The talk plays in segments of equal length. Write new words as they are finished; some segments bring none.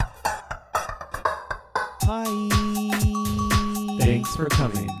Hi. Thanks for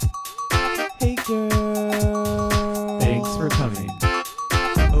coming. Hey, girl. Thanks for coming.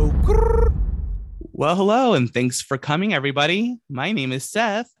 Oh, grrr. Well, hello, and thanks for coming, everybody. My name is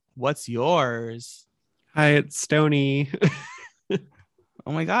Seth. What's yours? Hi, it's Stony.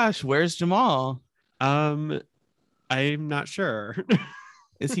 Oh my gosh, where's Jamal? I'm not sure.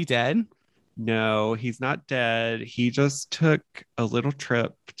 Is he dead? No, he's not dead. He just took a little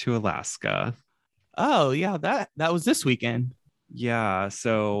trip to Alaska. Oh, yeah, that was this weekend. Yeah,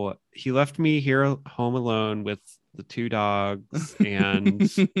 so he left me here home alone with the two dogs, and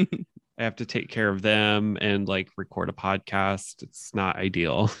I have to take care of them and like record a podcast. It's not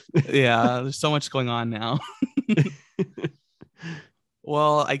ideal. Yeah, there's so much going on now.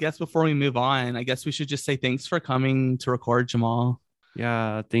 Well, I guess before we move on, I guess we should just say thanks for coming to record, Jamal.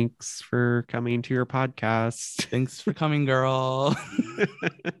 Yeah, thanks for coming to your podcast. Thanks for coming, girl.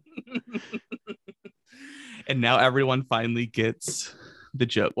 And now everyone finally gets the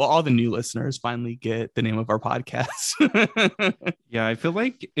joke. Well, all the new listeners finally get the name of our podcast. Yeah, I feel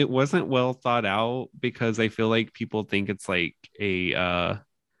like it wasn't well thought out because I feel like people think it's like a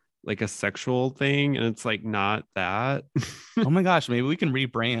sexual thing, and it's like not that. Oh my gosh, maybe we can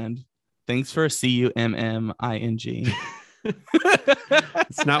rebrand. Thanks for CUMMING.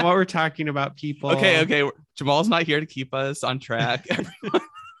 It's not what we're talking about, people. Okay. Jamal's not here to keep us on track. Everyone,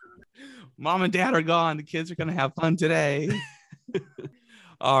 Mom and Dad are gone. The kids are gonna have fun today.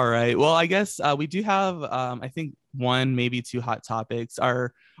 All right. Well, I guess we do have I think one, maybe two hot topics.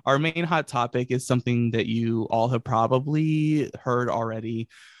 Our main hot topic is something that you all have probably heard already,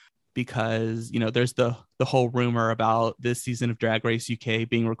 because there's the whole rumor about this season of Drag Race UK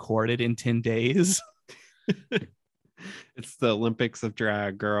being recorded in 10 days. It's the Olympics of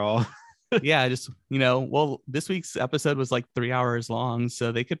drag, girl. Yeah, just well, this week's episode was like 3 hours long,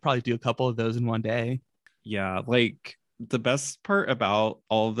 so they could probably do a couple of those in one day. Yeah, like the best part about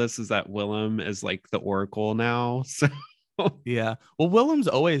all of this is that Willem is like the Oracle now. So Yeah, well, Willem's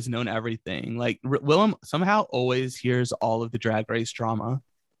always known everything. Like Willem somehow always hears all of the Drag Race drama.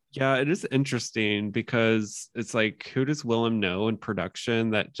 yeah, it is interesting because it's like, who does Willem know in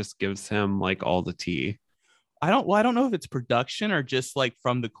production that just gives him like all the tea? I don't know if it's production or just like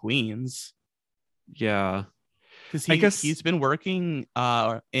from the queens, Yeah, because I guess he's been working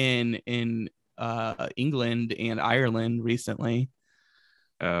in England and Ireland recently.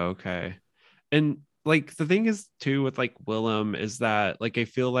 okay. And like the thing is too with like Willem is that like I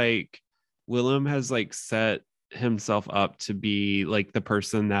feel like Willem has like set himself up to be like the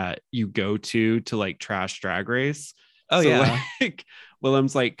person that you go to like trash Drag Race. Oh So yeah. like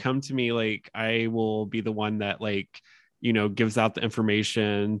Willem's like, come to me, like I will be the one that like gives out the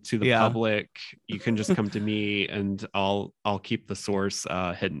information to the public. You can just come to me and I'll keep the source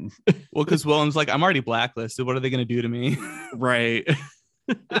hidden. Well, because Willem's like, I'm already blacklisted, what are they going to do to me? Right.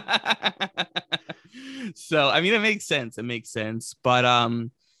 So I mean, it makes sense, but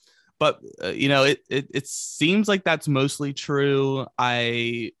it seems like that's mostly true.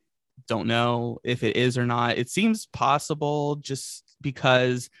 I don't know if it is or not. It seems possible just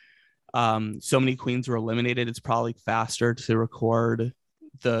because so many queens were eliminated. It's probably faster to record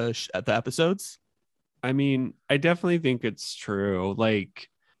the episodes. I mean, I definitely think it's true. Like,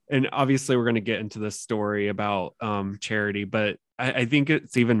 and obviously we're going to get into this story about Charity, but I think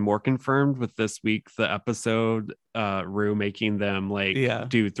it's even more confirmed with this week, the episode, Rue making them like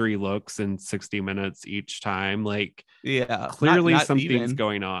do 3 looks in 60 minutes each time. Like, yeah, clearly not something's even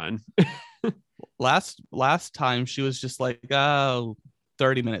going on. last time she was just like, oh,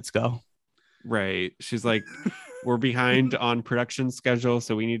 30 minutes go. Right. She's like, we're behind on production schedule,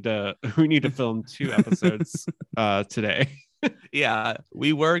 so we need to film 2 episodes today. Yeah,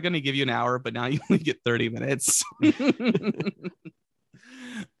 we were going to give you an hour, but now you only get 30 minutes.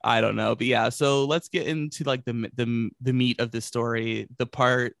 I don't know, but yeah, so let's get into like the meat of the story. The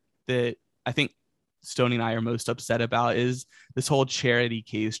part that I think Stony and I are most upset about is this whole Charity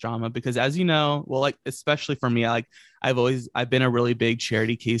case drama, because as you know, well, like especially for me, I've been a really big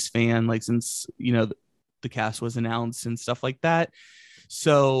Charity case fan, like since the cast was announced and stuff like that.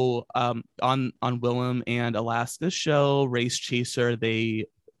 So on Willem and Alaska's show Race Chaser, they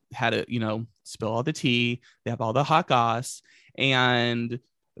had to spill all the tea. They have all the hot goss, and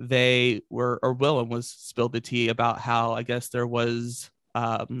Willem was spilled the tea about how I guess there was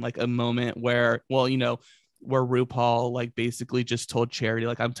like a moment where where RuPaul like basically just told Charity,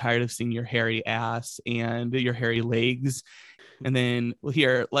 like, I'm tired of seeing your hairy ass and your hairy legs. And then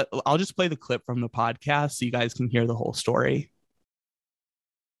I'll just play the clip from the podcast so you guys can hear the whole story.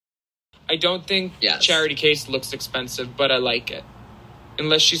 I don't think Charity case looks expensive, but I like it.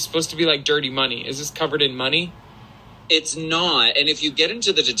 unless she's supposed to be like Dirty Money. Is this covered in money? It's not. And if you get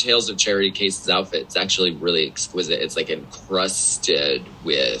into the details of Charity Case's outfit, it's actually really exquisite. It's like encrusted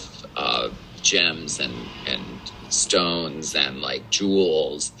with gems and stones and like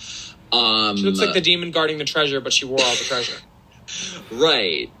jewels. She looks like the demon guarding the treasure, but she wore all the treasure.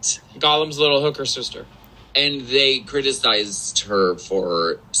 Right. Gollum's little hooker sister. And they criticized her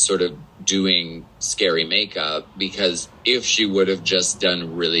for sort of doing scary makeup, because if she would have just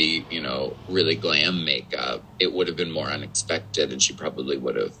done really glam makeup, it would have been more unexpected, and she probably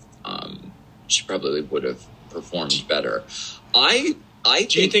would have performed better. Do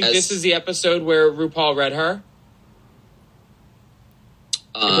you think this is the episode where RuPaul read her?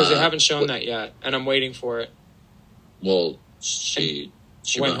 Because they haven't shown that yet, and I'm waiting for it. Well, she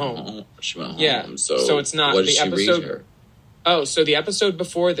went home. She went home. Yeah. So it's not what did the she episode. read her? Oh, so the episode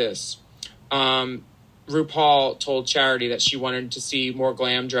before this, RuPaul told Charity that she wanted to see more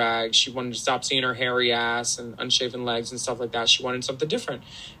glam drag. She wanted to stop seeing her hairy ass and unshaven legs and stuff like that. She wanted something different.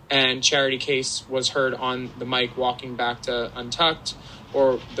 And Charity Case was heard on the mic walking back to Untucked,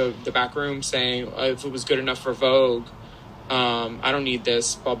 or the back room, saying, if it was good enough for Vogue, I don't need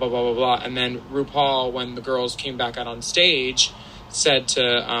this, blah, blah, blah, blah, blah. And then RuPaul, when the girls came back out on stage, said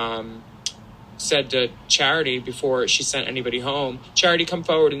to Charity, before she sent anybody home, Charity, come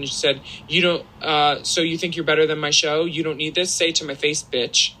forward. And she said, you don't, so you think you're better than my show? You don't need this? Say it to my face,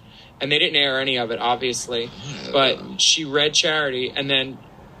 bitch. And they didn't air any of it, obviously. But she read Charity, and then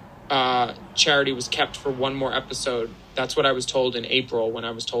Charity was kept for one more episode. That's what I was told in April when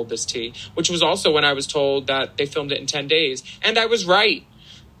I was told this tea, which was also when I was told that they filmed it in 10 days. And I was right.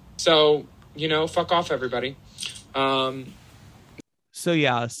 So, fuck off, everybody. So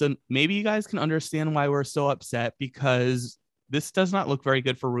maybe you guys can understand why we're so upset, because this does not look very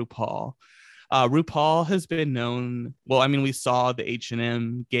good for RuPaul. RuPaul has been known. Well, I mean, we saw the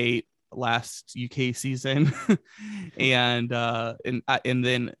H&M gate last UK season, and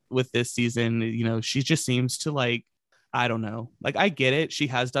then with this season, she just seems to like, I don't know. Like, I get it. She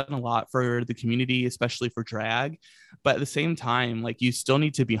has done a lot for the community, especially for drag. But at the same time, like, you still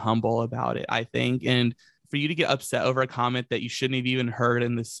need to be humble about it, I think. And for you to get upset over a comment that you shouldn't have even heard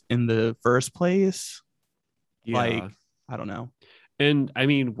in the first place, like, I don't know. And I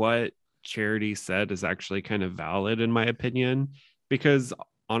mean, what Charity said is actually kind of valid, in my opinion, because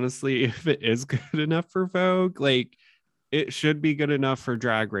honestly, if it is good enough for Vogue, like, it should be good enough for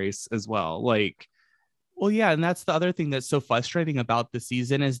Drag Race as well. Like, well, yeah, and that's the other thing that's so frustrating about the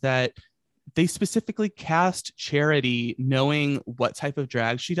season, is that they specifically cast Charity knowing what type of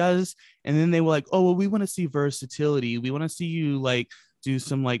drag she does, and then they were like, oh, well, we want to see versatility, we want to see you like do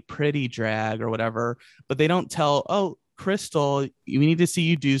some like pretty drag or whatever, but they don't tell, oh, Crystal, we need to see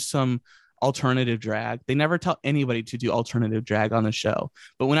you do some alternative drag. They never tell anybody to do alternative drag on the show,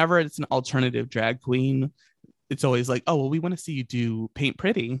 but whenever it's an alternative drag queen, it's always like, oh, well, we want to see you do paint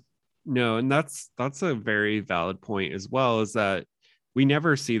pretty. No, and that's a very valid point as well, is that we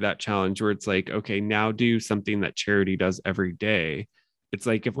never see that challenge where it's like, okay, now do something that Charity does every day. It's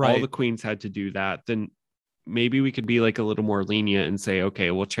like, if all the queens had to do that, then maybe we could be like a little more lenient and say,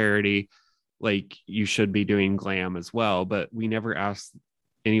 okay, well, Charity, like, you should be doing glam as well. But we never ask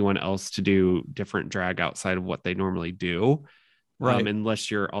anyone else to do different drag outside of what they normally do,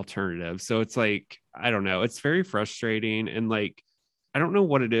 unless you're alternative. So it's like, I don't know, it's very frustrating. And like, I don't know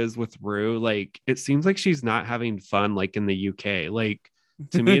what it is with Rue. Like, it seems like she's not having fun, like in the UK. Like,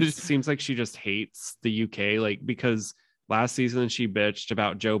 to me, it seems like she just hates the UK. Like, because last season she bitched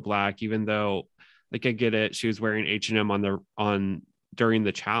about Joe Black, even though, like, I get it, she was wearing H&M during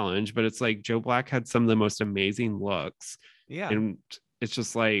the challenge, but it's like Joe Black had some of the most amazing looks. Yeah, and it's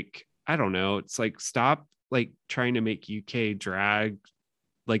just like, I don't know. It's like, stop like trying to make UK drag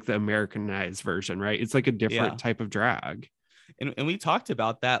like the Americanized version, right? It's like a different type of drag. And we talked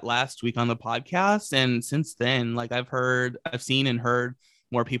about that last week on the podcast. And since then, like, I've seen and heard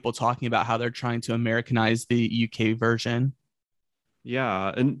more people talking about how they're trying to Americanize the UK version.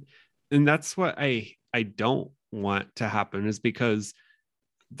 Yeah. And that's what I don't want to happen, is because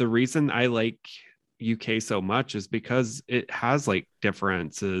the reason I like UK so much is because it has like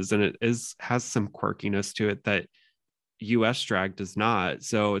differences, and has some quirkiness to it that US drag does not.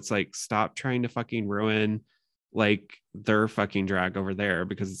 So it's like, stop trying to fucking ruin like their fucking drag over there,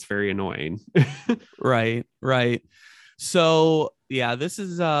 because it's very annoying. Right. So yeah, this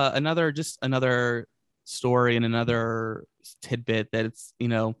is another story and another tidbit that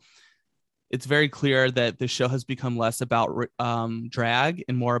it's very clear that the show has become less about drag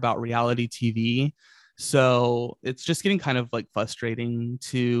and more about reality TV. So it's just getting kind of like frustrating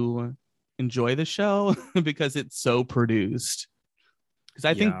to enjoy the show because it's so produced.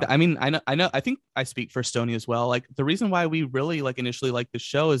 because I think Yeah. I think I speak for Stony as well. Like the reason why we really like initially liked the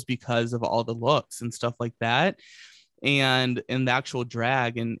show is because of all the looks and stuff like that, and the actual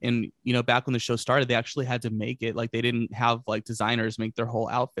drag, and you know, back when the show started, they actually had to make it, like they didn't have like designers make their whole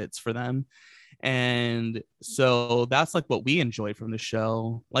outfits for them. And so that's like what we enjoyed from the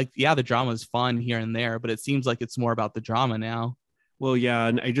show. Like, yeah, the drama is fun here and there, but it seems like it's more about the drama now. Well, yeah,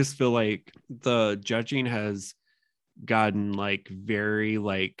 and I just feel like the judging has gotten like very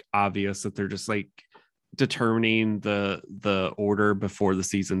like obvious that they're just like determining the order before the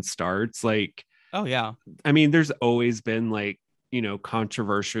season starts. Like, Oh yeah. I mean, there's always been like, you know,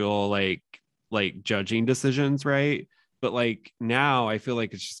 controversial like judging decisions, right? But like now I feel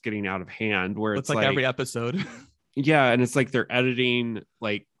like it's just getting out of hand where It's like every episode. yeah, and it's like they're editing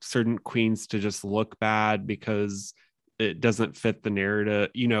like certain queens to just look bad because it doesn't fit the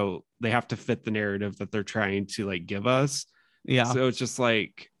narrative. You know, they have to fit the narrative that they're trying to like give us. Yeah. So it's just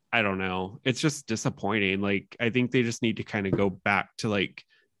like, I don't know. It's just disappointing. Like, I think they just need to kind of go back to like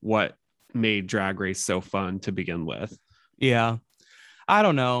what made Drag Race so fun to begin with. Yeah. I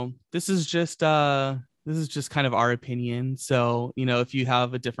don't know. This is just kind of our opinion. So, you know, if you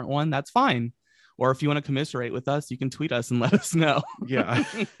have a different one, that's fine. Or if you want to commiserate with us, you can tweet us and let us know. Yeah.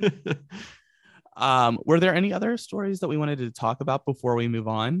 Were there any other stories that we wanted to talk about before we move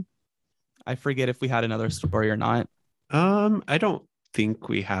on? I forget if we had another story or not. I don't think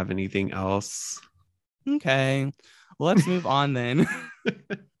we have anything else. Okay. Well, let's move on then.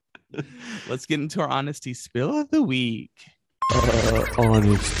 Let's get into our honesty spill of the week.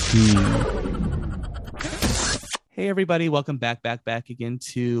 Honesty. Hey everybody, welcome back again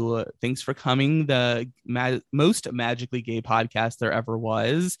to Thanks for Coming, the most magically gay podcast there ever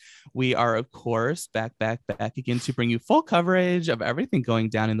was. We are, of course, back again to bring you full coverage of everything going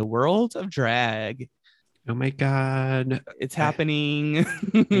down in the world of drag. Oh my God. It's happening.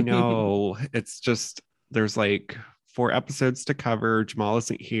 I know. It's just, there's like 4 episodes to cover. Jamal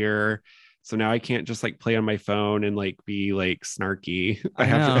isn't here. So now I can't just like play on my phone and like be like snarky. I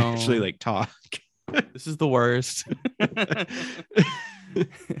have to know. actually like talk. This is the worst.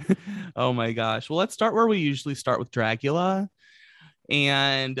 Oh my gosh. Well, let's start where we usually start with Dragula.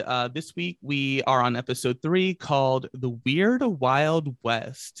 And this week we are on episode 3 called The Weird Wild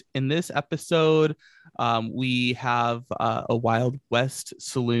West. In this episode, we have a Wild West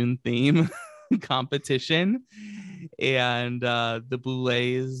saloon theme competition. And the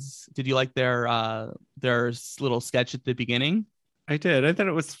Boulets, did you like their little sketch at the beginning? I did. I thought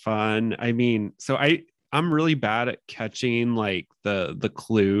it was fun. I mean, so I'm really bad at catching like the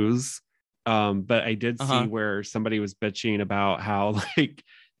clues. But I did see where somebody was bitching about how like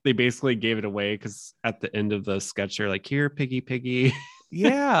they basically gave it away because at the end of the sketch they're like, here, piggy.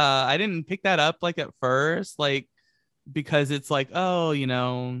 Yeah, I didn't pick that up like at first, like because it's like, oh, you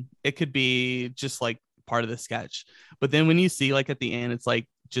know, it could be just like part of the sketch. But then when you see like at the end, it's like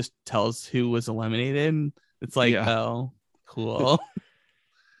just tells who was eliminated. It's like, Yeah. oh, cool.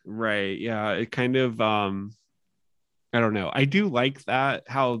 Right. Yeah. It kind of I don't know. I do like that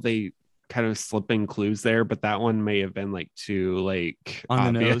how they kind of slip in clues there, but that one may have been like too like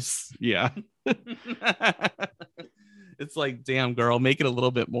On the obvious. Yeah. It's like, damn girl, make it a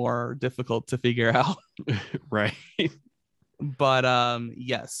little bit more difficult to figure out. Right. But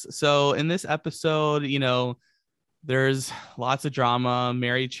yes, so in this episode, you know, there's lots of drama.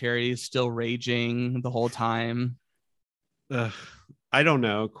 Mary Cherry is still raging the whole time. Ugh, I don't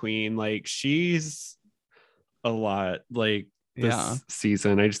know, Queen. Like she's a lot like this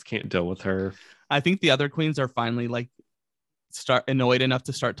season. I just can't deal with her. I think the other queens are finally like start annoyed enough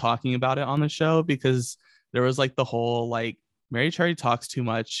to start talking about it on the show, because there was like the whole like Mary Cherry talks too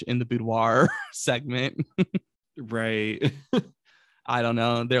much in the boudoir segment. Right. I don't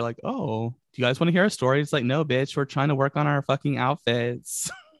know. They're like, oh, do you guys want to hear a story? It's like, no, bitch, we're trying to work on our fucking outfits.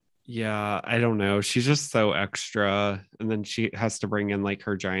 Yeah, I don't know. She's just so extra. And then she has to bring in like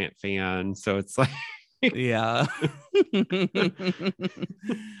her giant fan. So it's like Yeah.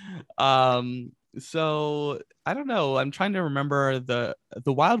 So I don't know. I'm trying to remember the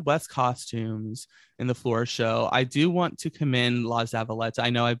Wild West costumes in the floor show. I do want to commend La Zavaleta. I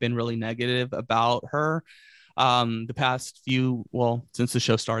know I've been really negative about her the past few, well, since the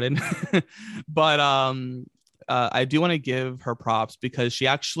show started. But I do want to give her props because she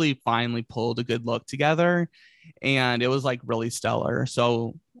actually finally pulled a good look together, and it was like really stellar.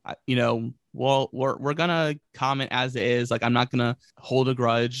 So you know, well, we're gonna comment as it is. Like, I'm not gonna hold a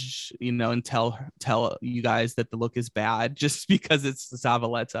grudge, you know, and tell you guys that the look is bad just because it's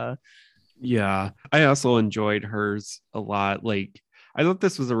Zavaleta. Yeah, I also enjoyed hers a lot. Like, I thought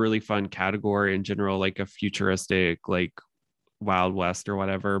this was a really fun category in general, like a futuristic, like Wild West or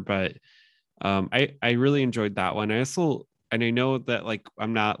whatever. But I really enjoyed that one. And I know that like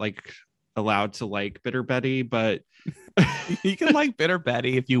I'm not like allowed to like Bitter Betty, but You can like Bitter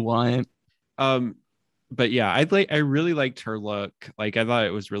Betty if you want. but yeah, I really liked her look. Like I thought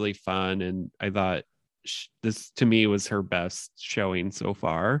it was really fun, and I thought this to me was her best showing so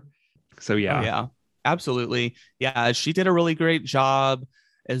far. So Oh, yeah. yeah, absolutely. Yeah, she did a really great job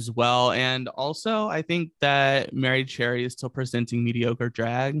as well. And also, I think that Mary Cherry is still presenting mediocre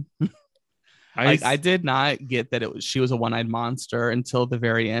drag. I did not get that she was a one-eyed monster until the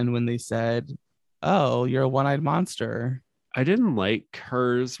very end when they said, "Oh, you're a one-eyed monster." I didn't like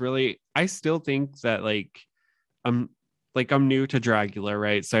hers really. I still think that I'm I'm new to Dragula,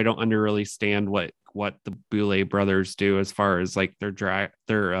 right? So I don't understand what the Boulet brothers do as far as like their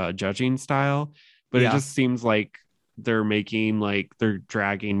judging style, but it Yeah, just seems like they're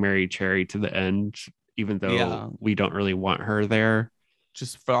dragging Mary Cherry to the end, even yeah, though we don't really want her there.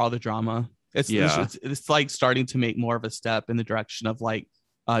 just for all the drama. Yeah. It's like starting to make more of a step in the direction of like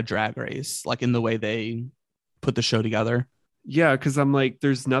Drag Race, like in the way they put the show together. Yeah, because I'm like,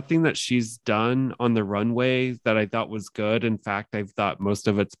 there's nothing that she's done on the runway that I thought was good. In fact, I've thought most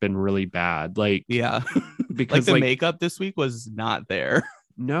of it's been really bad. Like, Yeah. Like because the makeup this week was not there.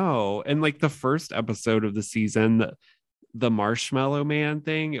 no, and like the first episode of the season, the Marshmallow Man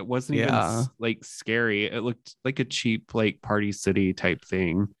thing, it wasn't even Yeah. like scary. It looked like a cheap like Party City type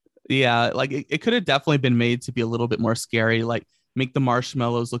thing. Yeah, like it could have definitely been made to be a little bit more scary, like make the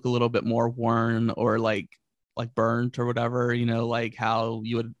marshmallows look a little bit more worn or like burnt or whatever, like how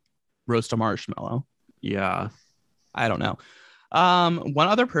you would roast a marshmallow. Yeah. I don't know. One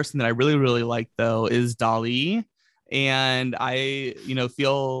other person that I really, really like though is Dolly. And I,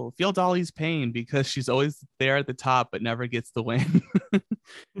 feel Dolly's pain because she's always there at the top but never gets the win.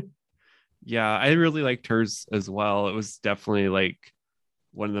 Yeah, I really liked hers as well. It was definitely like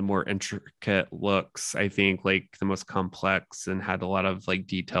one of the more intricate looks, I think, like the most complex and had a lot of like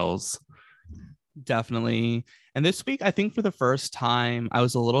details. Definitely. And this week, I think for the first time, I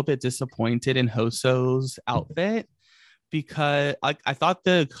was a little bit disappointed in Hoso's outfit because I thought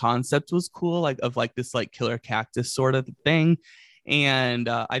the concept was cool, like of like this like killer cactus sort of thing. And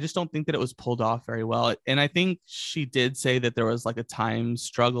I just don't think that it was pulled off very well. And I think she did say that there was like a time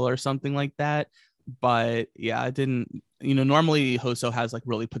struggle or something like that. But yeah, it didn't, normally Hoso has like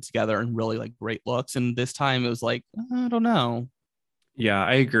really put together and really like great looks. And this time it was like, I don't know. Yeah,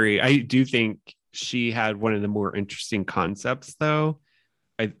 I agree. I do think she had one of the more interesting concepts though.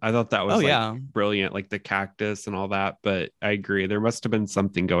 I thought that was Oh, like yeah. brilliant, like the cactus and all that. But I agree, there must have been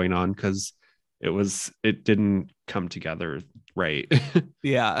something going on because it didn't come together right.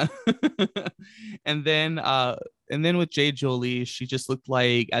 Yeah. and then with Jay Jolie, she just looked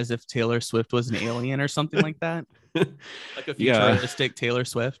like as if Taylor Swift was an alien or something like that. Like a Yeah. futuristic Taylor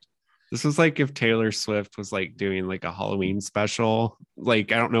Swift. This was like if Taylor Swift was like doing like a Halloween special.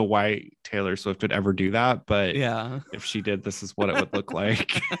 Like I don't know why Taylor Swift would ever do that, but Yeah. if she did, this is what it would look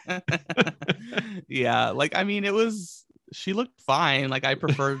like. Yeah. Like, I mean, she looked fine. Like, I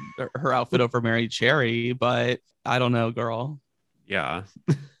preferred her outfit over Mary Cherry, but I don't know, girl. Yeah.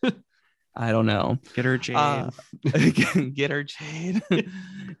 I don't know. Get her Jade. Get her Jade.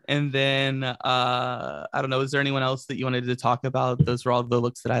 And then I don't know, is there anyone else that you wanted to talk about? Those were all the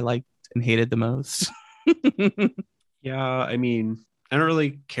looks that I liked and hated the most. Yeah, I mean, I don't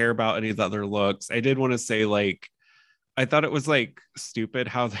really care about any of the other looks. I did want to say, like, I thought it was like stupid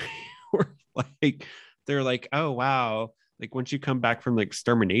how they were like, they're like, oh wow, like once you come back from like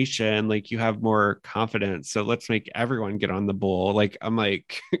extermination, like you have more confidence. So let's make everyone get on the bull. Like, I'm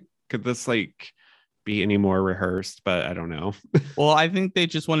like, could this like be any more rehearsed? But I don't know. Well, I think they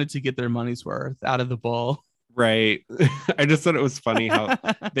just wanted to get their money's worth out of the bull. Right. I just thought it was funny how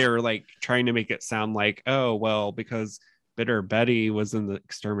they were like trying to make it sound like, oh, well, because Bitter Betty was in the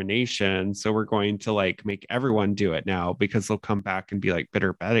extermination, so we're going to like make everyone do it now because they'll come back and be like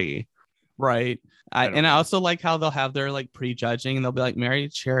Bitter Betty. Right. I don't I know. also like how they'll have their like prejudging and they'll be like, Mary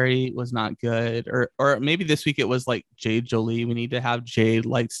Cherry was not good. Or maybe this week it was like Jade Jolie. We need to have Jade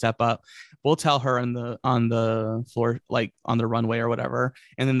like step up. We'll tell her on the floor, like on the runway or whatever.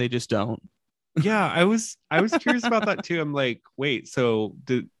 And then they just don't. Yeah, I was curious about that too. I'm like, wait, so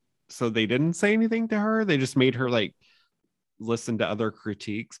they didn't say anything to her? They just made her like listen to other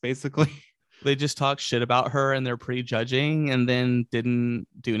critiques, basically. They just talk shit about her and they're prejudging and then didn't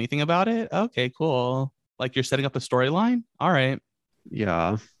do anything about it. Okay, cool. Like you're setting up a storyline. All right.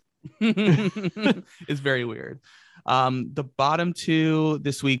 Yeah. It's very weird. The bottom two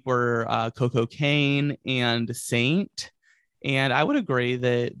this week were Coco Kane and Saint. And I would agree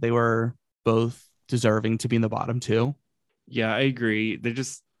that they were both deserving to be in the bottom two. Yeah, I agree.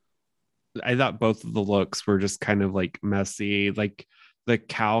 I thought both of the looks were just kind of like messy. Like the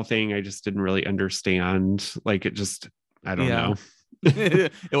cow thing, I just didn't really understand. Like I don't Yeah. know.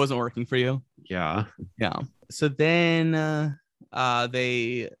 It wasn't working for you. Yeah. Yeah. So then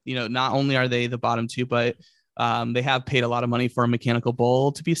they, not only are they the bottom two, but they have paid a lot of money for a mechanical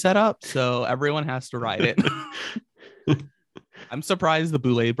bull to be set up. So everyone has to ride it. I'm surprised the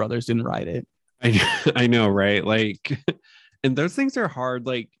Boulay brothers didn't ride it. I know, right? Like, and those things are hard.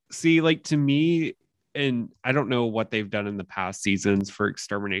 Like, see, like to me, and I don't know what they've done in the past seasons for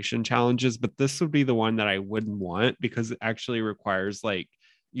extermination challenges, but this would be the one that I wouldn't want because it actually requires like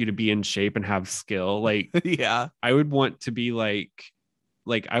you to be in shape and have skill. Like, Yeah. I would want to be like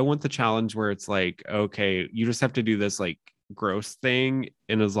I want the challenge where it's like, okay, you just have to do this like gross thing,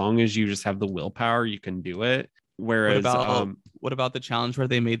 and as long as you just have the willpower, you can do it. Whereas, What about the challenge where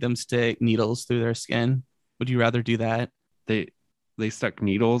they made them stick needles through their skin? Would you rather do that? they stuck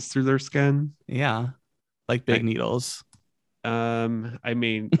needles through their skin. Yeah, like big needles. I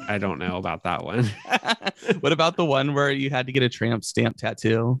mean, I don't know about that one. What about the one where you had to get a tramp stamp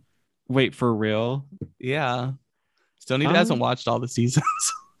tattoo? Wait, for real? Yeah, Stoney hasn't watched all the seasons.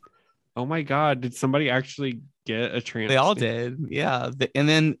 Oh my god, did somebody actually get a tramp? They all did, yeah. And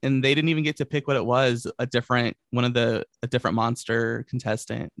they didn't even get to pick what it was. A different monster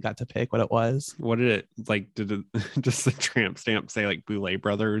contestant got to pick what it was. What did it like? Did it just the tramp stamp say like Boulay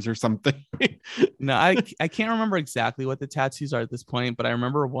Brothers or something? No, I can't remember exactly what the tattoos are at this point, but I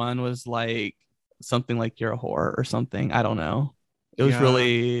remember one was like something like "you're a whore" or something. I don't know. It was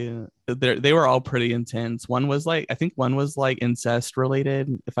really they were all pretty intense. One was like, I think one was like incest related,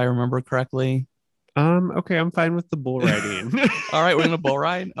 if I remember correctly. Okay, I'm fine with the bull riding. All right, we're gonna bull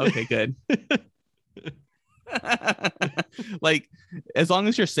ride. Okay, good. Like, as long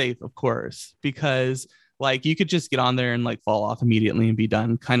as you're safe, of course, because like you could just get on there and like fall off immediately and be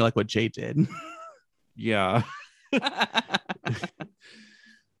done, kind of like what Jay did. Yeah.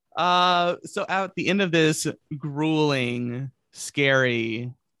 So at the end of this grueling,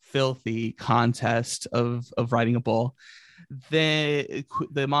 scary, filthy contest of riding a bull, the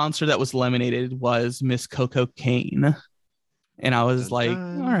monster that was eliminated was Miss Coco Kane. And I was like,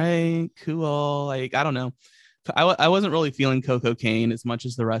 all right, cool. Like, I don't know. I wasn't really feeling Coco Kane as much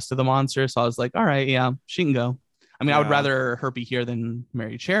as the rest of the monsters. So I was like, all right, yeah, she can go. I mean, I would rather her be here than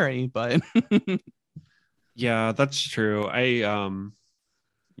Mary Cherry, but yeah, that's true. I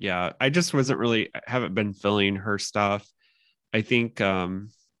just haven't been filling her stuff. I think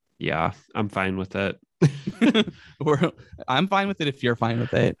yeah, I'm fine with it. I'm fine with it if you're fine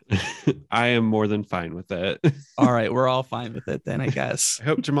with it. I am more than fine with it. All right, we're all fine with it then, I guess. I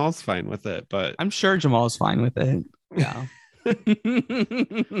hope Jamal's fine with it, but I'm sure Jamal's fine with it. Yeah.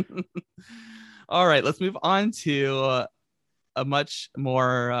 All right, let's move on to a much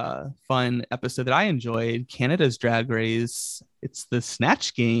more fun episode that I enjoyed, Canada's Drag Race. It's the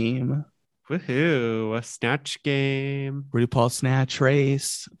Snatch Game. Woohoo, a snatch game. RuPaul Snatch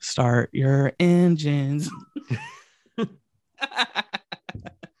Race. Start your engines.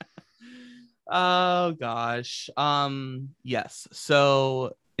 Oh gosh. Yes.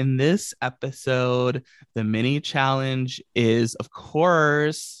 So in this episode, the mini challenge is, of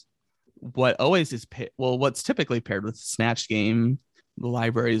course, what always is what's typically paired with the Snatch Game. The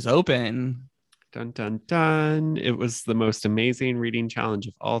library is open. Dun dun dun. It was the most amazing reading challenge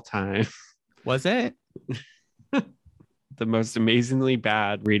of all time. Was it? The most amazingly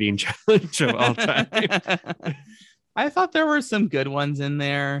bad reading challenge of all time. I thought there were some good ones in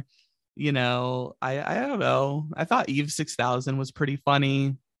there. You know, I don't know. I thought Eve 6000 was pretty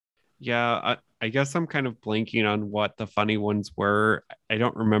funny. Yeah, I guess I'm kind of blanking on what the funny ones were. I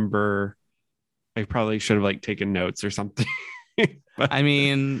don't remember. I probably should have like taken notes or something. But I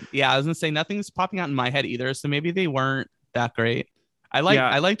mean, yeah, I was gonna say nothing's popping out in my head either, so maybe they weren't that great. I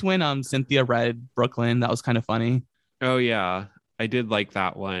liked when Cynthia read Brooklyn. That was kind of funny. Oh yeah, I did like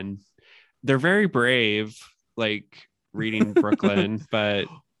that one. They're very brave, like reading Brooklyn, but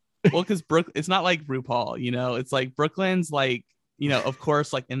well, because it's not like RuPaul, you know. It's like Brooklyn's like, you know, of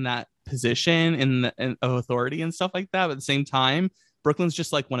course, like in that position of authority and stuff like that. But at the same time, Brooklyn's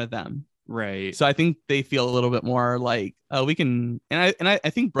just like one of them, right? So I think they feel a little bit more like, oh, we can. And I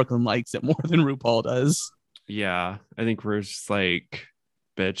think Brooklyn likes it more than RuPaul does. Yeah, I think we're just like,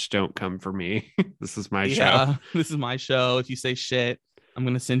 bitch, don't come for me. This is my show. This is my show. If you say shit, I'm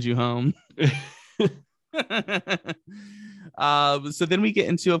gonna send you home. So then we get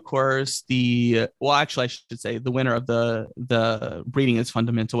into, of course, actually I should say the winner of the Reading is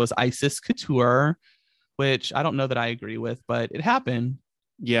Fundamental was Isis Couture, which I don't know that I agree with, but it happened.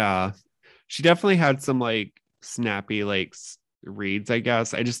 Yeah, she definitely had some like snappy like reads, I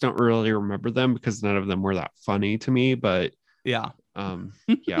guess. I just don't really remember them because none of them were that funny to me. But Yeah.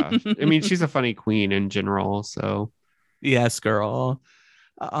 yeah, I mean, she's a funny queen in general. So Yes, girl.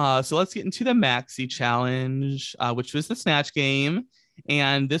 So let's get into the Maxi Challenge, which was the Snatch Game.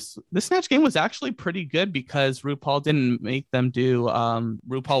 And this Snatch Game was actually pretty good because RuPaul didn't make them do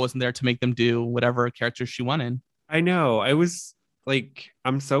RuPaul wasn't there to make them do whatever character she wanted. I know. I was like,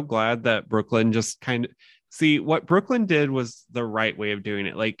 I'm so glad that Brooklyn just kind of see what Brooklyn did was the right way of doing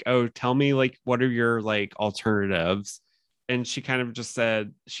it. Like, oh, tell me like what are your like alternatives? And she kind of just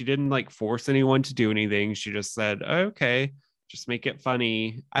said she didn't like force anyone to do anything. She just said, oh, okay, just make it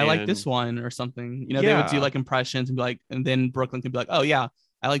funny. I like And this one or something. You know, they would do yeah, like impressions and be like, and then Brooklyn could be like, oh yeah,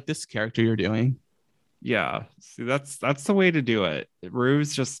 I like this character you're doing. yeah. See, that's the way to do it.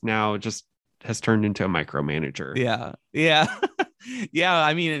 Rue's just now just has turned into a micromanager. Yeah. Yeah. Yeah.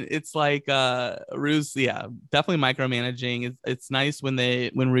 I mean, it's like Rue's, yeah, definitely micromanaging. It's nice when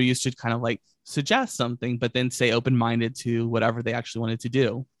Rue used to kind of like suggest something, but then stay open-minded to whatever they actually wanted to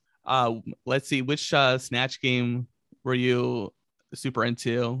do. Let's see, which Snatch Game were you super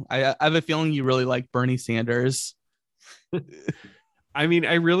into? I have a feeling you really like Bernie Sanders. I mean,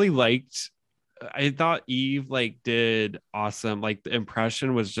 I thought Eve like did awesome. Like the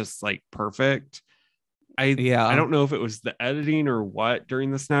impression was just like perfect. I Yeah. don't know if it was the editing or what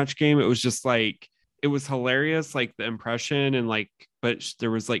during the Snatch Game. It was just like it was hilarious, like the impression and like, but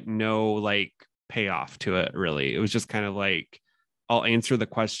there was like no like payoff to it really. It was just kind of like I'll answer the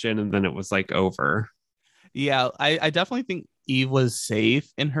question and then it was like over. Yeah, I definitely think Eve was safe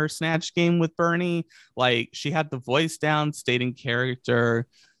in her Snatch Game with Bernie. Like she had the voice down, stayed in character.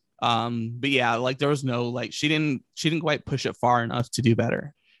 But yeah, like there was no like she didn't quite push it far enough to do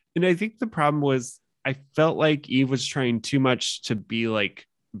better. And I think the problem was I felt like Eve was trying too much to be like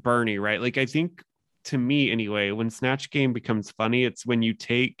Bernie, right? Like I think to me anyway, when Snatch Game becomes funny, it's when you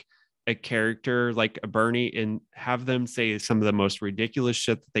take a character like a Bernie and have them say some of the most ridiculous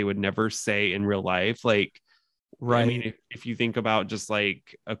shit that they would never say in real life. Like, Right. I mean, if you think about just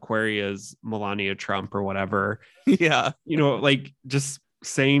like Aquaria's Melania Trump or whatever, Yeah. you know, like just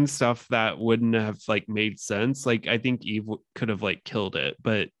saying stuff that wouldn't have like made sense. Like, I think Eve could have like killed it,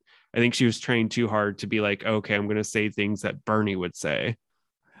 but I think she was trying too hard to be like, okay, I'm going to say things that Bernie would say.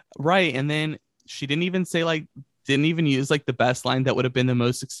 Right. And then she didn't even use like the best line that would have been the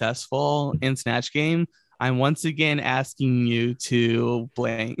most successful in Snatch Game. I'm once again asking you to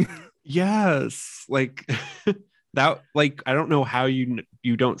blank. Yes, like that. Like I don't know how you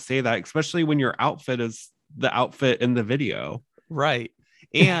don't say that, especially when your outfit is the outfit in the video. Right.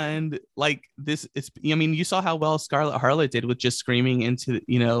 And like this, I mean, you saw how well Scarlett Harlot did with just screaming into,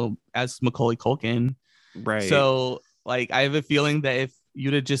 as Macaulay Culkin. Right. So like, I have a feeling that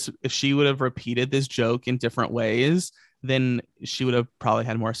if she would have repeated this joke in different ways, then she would have probably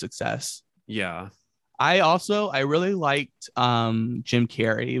had more success. Yeah. I really liked Jim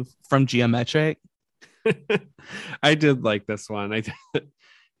Carrey from Geometric. I did like this one.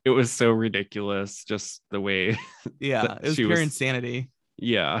 It was so ridiculous, just the way. Yeah, it was pure insanity.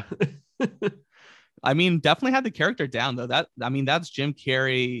 Yeah. I mean, definitely had the character down though. That's Jim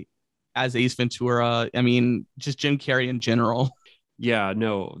Carrey as Ace Ventura. I mean, just Jim Carrey in general. Yeah,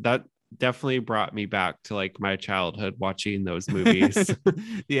 no, that definitely brought me back to like my childhood watching those movies.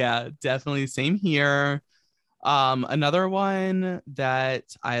 Yeah, definitely. Same here. Another one that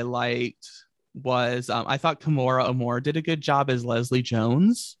I liked was I thought Kimora Amor did a good job as Leslie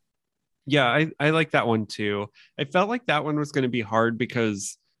Jones. Yeah, I like that one too. I felt like that one was going to be hard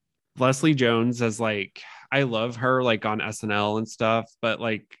because Leslie Jones is like, I love her like on SNL and stuff, but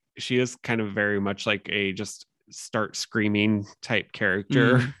like she is kind of very much like a just start screaming type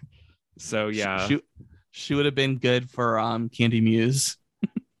character. Mm. So yeah, she would have been good for Candy Muse.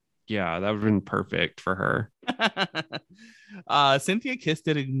 Yeah, that would have been perfect for her. Cynthia Kiss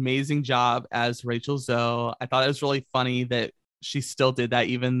did an amazing job as Rachel Zoe. I thought it was really funny that she still did that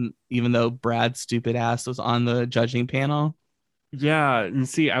even though Brad's stupid ass was on the judging panel. Yeah, and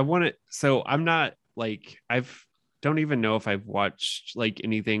see, so I'm not like don't even know if I've watched like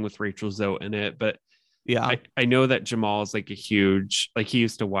anything with Rachel Zoe in it, but yeah, I know that Jamal is like a huge, like he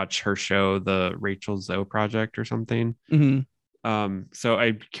used to watch her show, the Rachel Zoe Project or something. Mm-hmm. So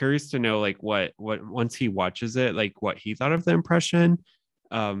I'm curious to know like what once he watches it, like what he thought of the impression.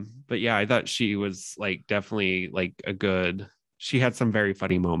 But yeah, I thought she was like definitely like she had some very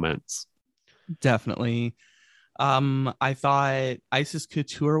funny moments. Definitely. I thought Isis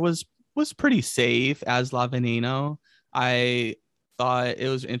Couture was pretty safe as La Veneno. I thought it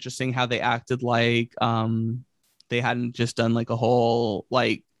was interesting how they acted like they hadn't just done like a whole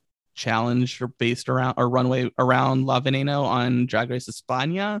like challenge based around or runway around La Veneno on Drag Race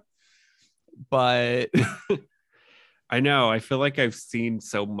España. But I know. I feel like I've seen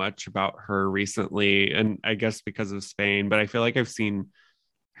so much about her recently, and I guess because of Spain, but I feel like I've seen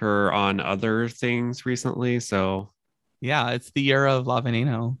her on other things recently. So, yeah, it's the year of La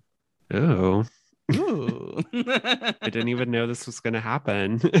Veneno. oh, Ooh. I didn't even know this was going to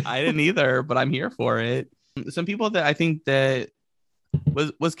happen. I didn't either, but I'm here for it. Some people that I think that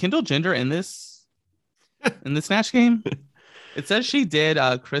was Kendall Jenner in this Snatch game. It says she did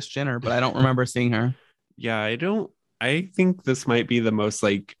Kris Jenner, but I don't remember seeing her. Yeah, I think this might be the most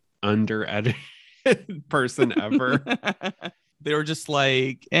like under edited person ever. They were just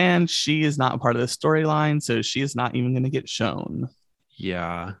like, and she is not part of the storyline, so she is not even going to get shown.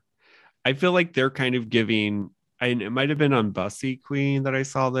 Yeah. I feel like they're kind of giving, it might have been on Bussy Queen that I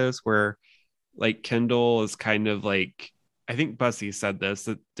saw this, where like Kendall is kind of like, I think Bussy said this,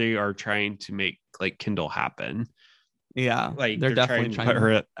 that they are trying to make like Kendall happen. Yeah, Like they're definitely trying to put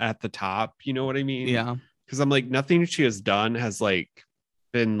her at the top. You know what I mean? Yeah. Because I'm like, nothing she has done has like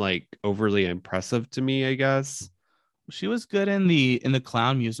been like overly impressive to me, I guess. She was good in the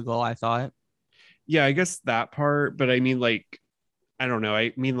clown musical, I thought. Yeah, I guess that part. But I mean, like, I don't know.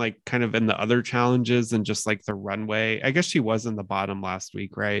 I mean, like, kind of in the other challenges and just like the runway. I guess she was in the bottom last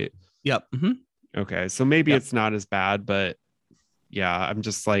week, right? Yep. Mm-hmm. Okay. So maybe Yep. it's not as bad, but yeah, I'm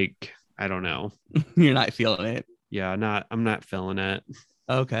just like, I don't know. You're not feeling it. Yeah, I'm not feeling it.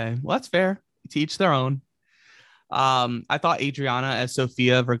 Okay. Well, that's fair. To each their own. I thought Adriana as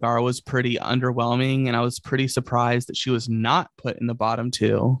Sofia Vergara was pretty underwhelming, and I was pretty surprised that she was not put in the bottom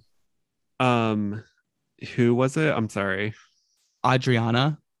two. Who was it? I'm sorry.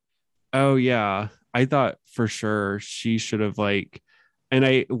 Adriana. Oh yeah. I thought for sure she should have like, and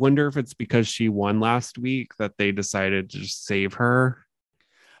I wonder if it's because she won last week that they decided to just save her.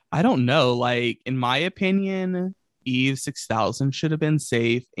 I don't know. Like, in my opinion, Eve 6000 should have been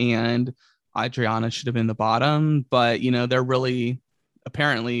safe and Adriana should have been the bottom. But, you know,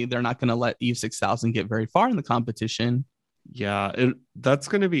 apparently they're not going to let Eve 6000 get very far in the competition. Yeah, that's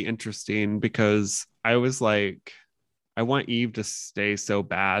going to be interesting because I was like, I want Eve to stay so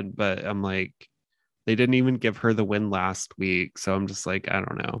bad, but I'm like, they didn't even give her the win last week. So I'm just like, I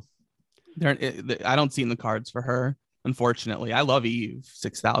don't know. I don't see in the cards for her, unfortunately. I love Eve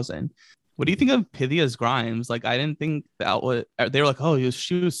 6000. What do you think of Pythia's Grimes? Like, I didn't think that was, they were like, oh,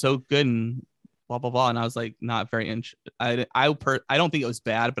 she was so good and blah, blah, blah. And I was like, not very, I don't think it was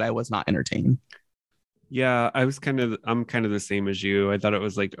bad, but I was not entertained. Yeah, I'm kind of the same as you. I thought it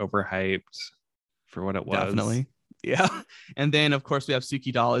was like overhyped for what it was. Definitely. Yeah. And then, of course, we have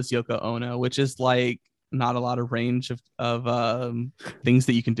Suki Doll as Yoko Ono, which is like not a lot of range of things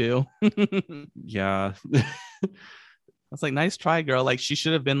that you can do. Yeah. It's like, nice try, girl. Like, she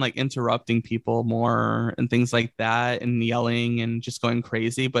should have been like interrupting people more and things like that and yelling and just going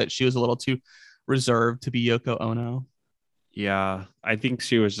crazy, but she was a little too reserved to be Yoko Ono. Yeah, I think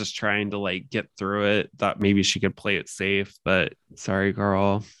she was just trying to like get through it. Thought maybe she could play it safe, but sorry,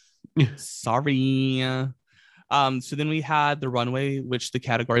 girl. Sorry. So then we had the runway, which the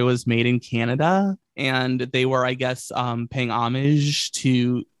category was made in Canada, and they were, I guess, paying homage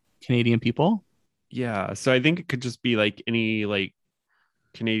to Canadian people. Yeah, so I think it could just be like any like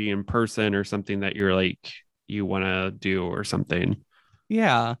Canadian person or something that you're like you want to do or something.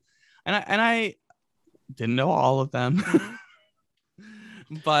 Yeah, and I didn't know all of them.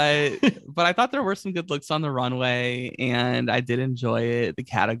 but I thought there were some good looks on the runway and I did enjoy it, the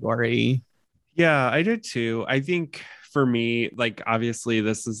category. Yeah, I did too. I think for me, like obviously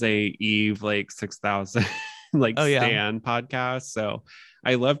this is a Eve like 6000 like stan podcast. So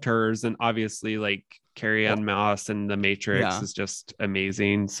I loved hers, and obviously like Carrie Ann Moss and The Matrix is just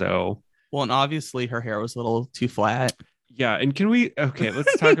amazing. So well, and obviously her hair was a little too flat. Yeah, and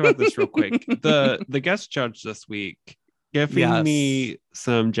let's talk about this real quick. The guest judge this week giving me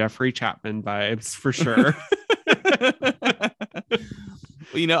some Jeffrey Chapman vibes for sure.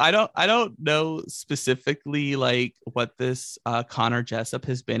 You know, I don't know specifically like what this Connor Jessup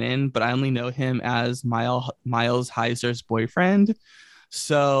has been in, but I only know him as Miles Heiser's boyfriend.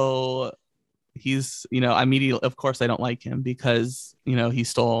 So he's, you know, immediately, of course, I don't like him because, you know, he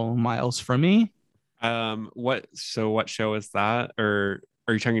stole Miles from me. What show is that? Or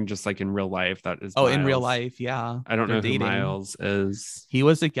are you talking just like in real life? That is in real life, yeah. I don't know who Miles is. He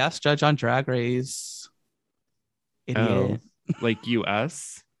was a guest judge on Drag Race. Idiot. Like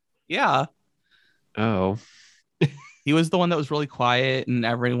US? Yeah. Oh. He was the one that was really quiet and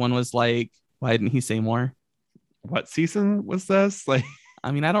everyone was like, why didn't he say more? What season was this? Like,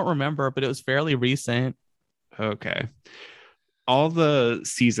 I mean, I don't remember, but it was fairly recent. Okay. all the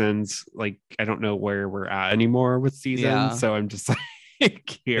seasons, like I don't know where we're at anymore with seasons, Yeah. so I'm just like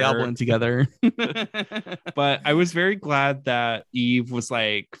They all here. blend together. But I was very glad that Eve was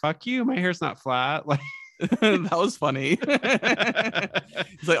like, "Fuck you, my hair's not flat." Like That was funny.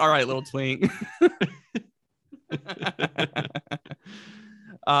 He's like, all right, little twink.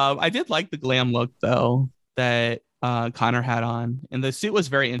 I did like the glam look though that Connor had on, and the suit was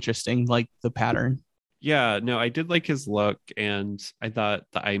very interesting, like the pattern. yeah, no, I did like his look, and I thought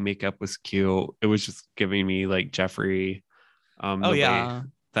the eye makeup was cute. It was just giving me like Jeffrey, Oh the way yeah.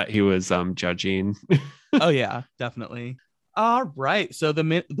 that he was judging. Oh yeah, definitely. All right. So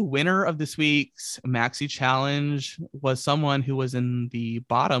the winner of this week's Maxi Challenge was someone who was in the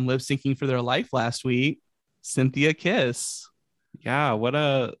bottom lip syncing for their life last week, Cynthia Kiss. Yeah, what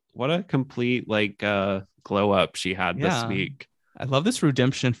a complete like glow up she had this Yeah. week. I love this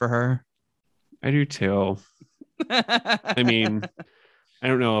redemption for her. I do too. I mean, I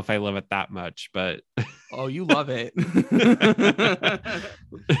don't know if I love it that much, but Oh, you love it.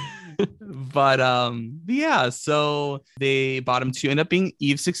 But yeah, so the bottom two end up being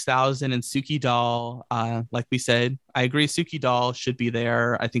Eve 6000 and Suki Doll. Like we said, I agree Suki Doll should be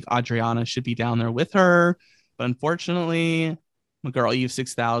there. I think Adriana should be down there with her, but unfortunately my girl Eve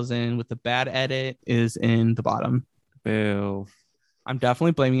 6000 with the bad edit is in the bottom. boo. I'm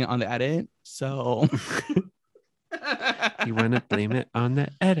definitely blaming it on the edit, so You want to blame it on the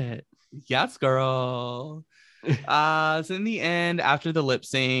edit. yes, girl. So in the end, after the lip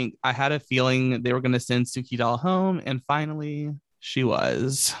sync, I had a feeling they were going to send Suki Doll home, and finally she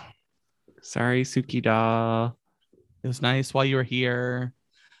was. Sorry, Suki Da. It was nice while you were here.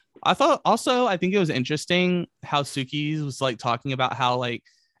 I think it was interesting how Suki was like talking about how, like,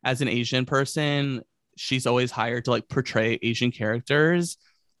 as an Asian person, she's always hired to like portray Asian characters,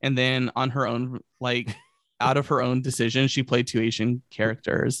 and then on her own, like out of her own decision, she played two Asian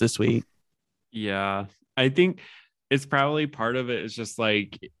characters this week. Yeah, I think it's probably part of it is just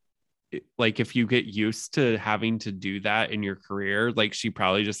like if you get used to having to do that in your career, like she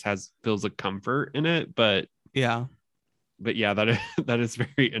probably just feels a comfort in it. But Yeah. yeah, that is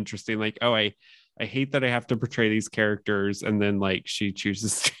very interesting. Like, oh, I hate that I have to portray these characters, and then like she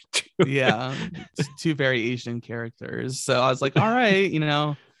chooses to do Yeah, it's two very Asian characters. So I was like, all right,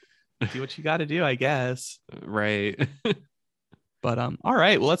 do what you got to do, I guess. it. Right. But all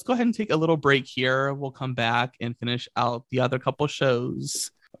right, well, let's go ahead and take a little break here. We'll come back and finish out the other couple shows.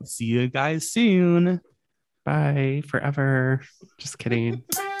 See you guys soon. Bye forever. Just kidding.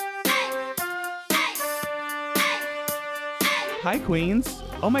 Hi, Queens.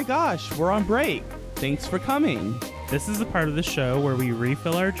 Oh my gosh, we're on break. Thanks for coming. This is the part of the show where we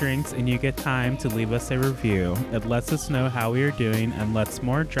refill our drinks and you get time to leave us a review. It lets us know how we are doing and lets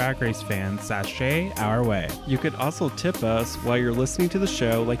more Drag Race fans sashay our way. You could also tip us while you're listening to the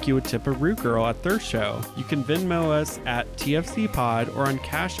show like you would tip a Root Girl at their show. You can Venmo us at TFC Pod or on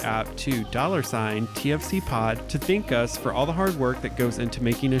Cash App to $TFC Pod to thank us for all the hard work that goes into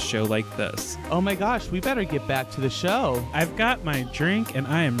making a show like this. Oh my gosh, we better get back to the show. I've got my drink and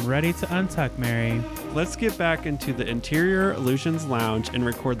I am ready to untuck, Mary. Let's get back into the Interior Illusions Lounge and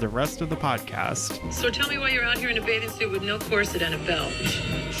record the rest of the podcast. So tell me why you're out here in a bathing suit with no corset and a belt.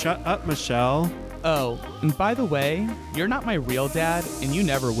 Shut up, Michelle. Oh, and by the way, you're not my real dad and you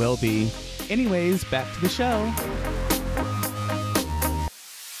never will be. Anyways, back to the show.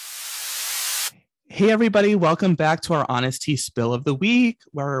 Hey everybody, welcome back to our Honesty Spill of the Week,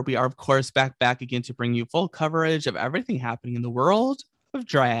 where we are of course back again to bring you full coverage of everything happening in the world of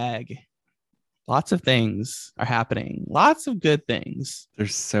drag. Lots of things are happening. Lots of good things.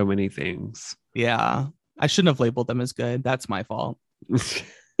 There's so many things. Yeah, I shouldn't have labeled them as good. That's my fault.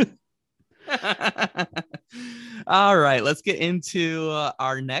 All right, let's get into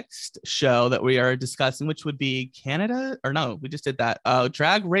our next show that we are discussing, which would be Canada. Or no, we just did that.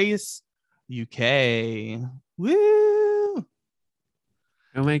 Drag Race UK. Woo! Oh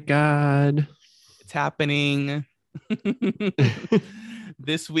my God. It's happening.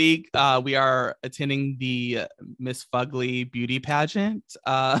 This week, we are attending the Miss Fugly beauty pageant.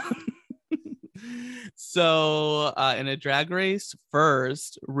 So in a drag race,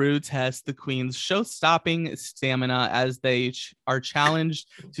 first, Rue tests the queen's show-stopping stamina as they are challenged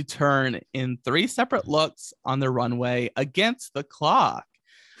to turn in 3 separate looks on the runway against the clock.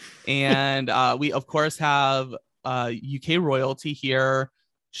 And we, of course, have UK royalty here.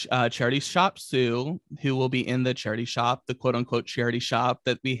 Charity Shop Sue, who will be in the charity shop, the quote unquote charity shop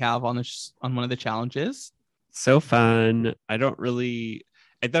that we have on one of the challenges. So fun. I thought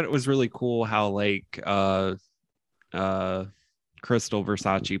it was really cool how Crystal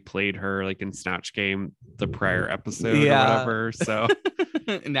Versace played her like in Snatch Game the prior episode Yeah. or whatever. So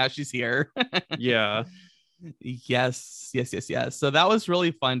And now she's here. yeah. Yes. So that was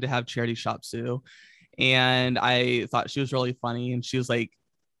really fun to have Charity Shop Sue. And I thought she was really funny. And she was like,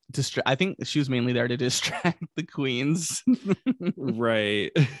 I think she was mainly there to distract the queens.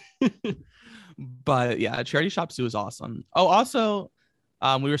 Right. But yeah, Charity Shop Sue is awesome. Oh, also,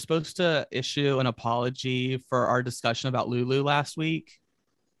 we were supposed to issue an apology for our discussion about Lulu last week.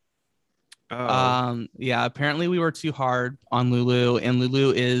 Oh. Yeah, apparently we were too hard on Lulu, and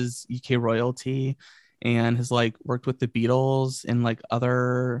Lulu is UK royalty and has like worked with the Beatles and like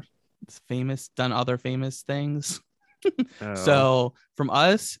other other famous things. Oh. So from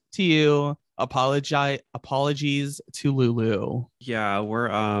us to you, apologies to Lulu. Yeah,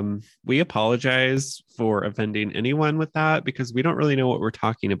 we apologize for offending anyone with that because we don't really know what we're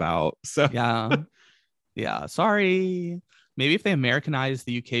talking about. So Yeah, sorry. Maybe if they Americanized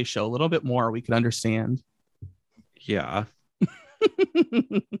the UK show a little bit more, we could understand. Yeah.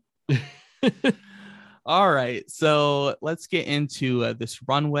 All right, so let's get into this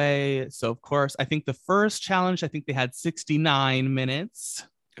runway. So of course, I think the first challenge, I think they had 69 minutes.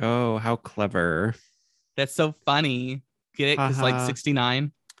 Oh, how clever. That's so funny. Get it? Because like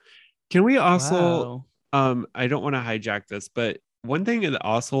 69. Can we also Wow. I don't want to hijack this, but one thing that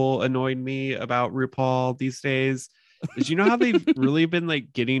also annoyed me about RuPaul these days is how they've really been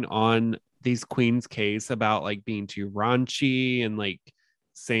like getting on these queens case about like being too raunchy and like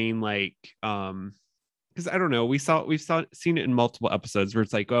saying like because I don't know, we've seen it in multiple episodes where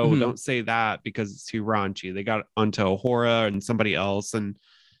it's like, oh, don't say that because it's too raunchy. They got onto Ahura and somebody else and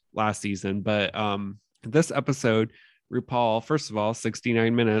last season, but this episode, RuPaul, first of all,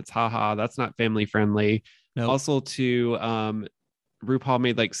 69 minutes, haha, that's not family friendly. Nope. Also to RuPaul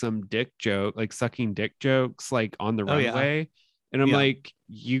made like some dick joke, like sucking dick jokes like on the runway. Yeah. And I'm like,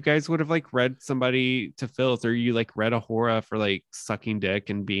 you guys would have like read somebody to filth, or you like read Ahura for like sucking dick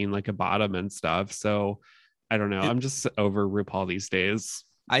and being like a bottom and stuff. So I don't know. I'm just over RuPaul these days.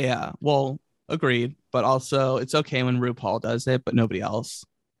 Well, agreed. But also it's okay when RuPaul does it, but nobody else.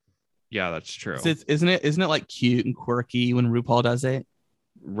 Yeah, that's true. Isn't it like cute and quirky when RuPaul does it?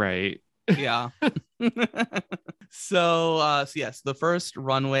 Right. Yeah. So yes, the first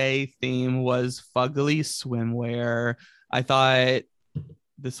runway theme was fugly swimwear. I thought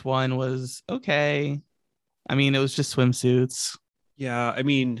this one was okay. I mean, it was just swimsuits. Yeah, I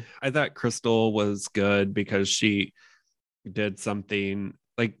mean, I thought Crystal was good because she did something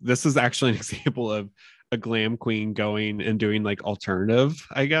like, this is actually an example of a glam queen going and doing like alternative,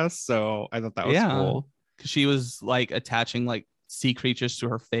 I guess. So I thought that was cool. Because she was like attaching like sea creatures to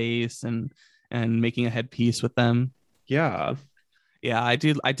her face and making a headpiece with them. Yeah. I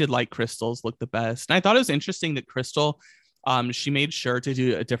did like Crystal's look the best. And I thought it was interesting that Crystal, she made sure to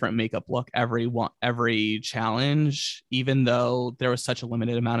do a different makeup look every challenge, even though there was such a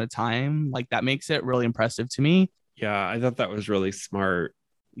limited amount of time. Like that makes it really impressive to me. Yeah, I thought that was really smart.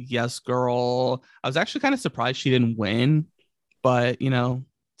 Yes, girl. I was actually kind of surprised she didn't win, but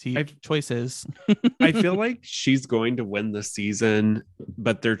choices. I feel like she's going to win the season,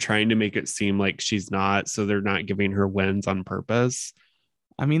 but they're trying to make it seem like she's not, so they're not giving her wins on purpose.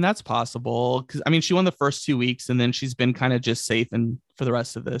 I mean, that's possible because I mean, she won the first 2 weeks and then she's been kind of just safe and for the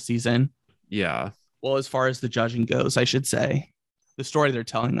rest of the season. Yeah. Well, as far as the judging goes, I should say the story they're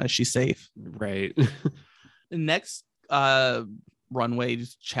telling us, she's safe. Right. The next runway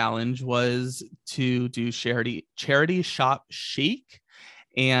challenge was to do charity shop chic.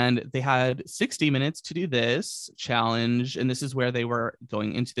 And they had 60 minutes to do this challenge. And this is where they were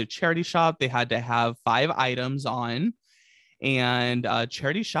going into the charity shop. They had to have 5 items on. And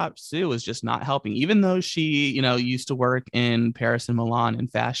Charity Shop Sue was just not helping, even though she, used to work in Paris and Milan in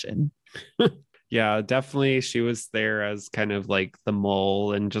fashion. Yeah, definitely. She was there as kind of like the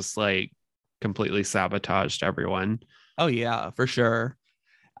mole and just like completely sabotaged everyone. Oh, yeah, for sure.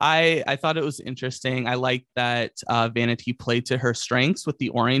 I thought it was interesting. I liked that Vanity played to her strengths with the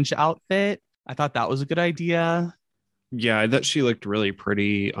orange outfit. I thought that was a good idea. Yeah, I thought she looked really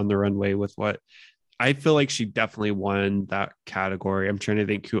pretty on the runway with what I feel like she definitely won that category. I'm trying to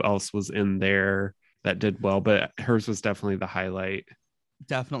think who else was in there that did well, but hers was definitely the highlight.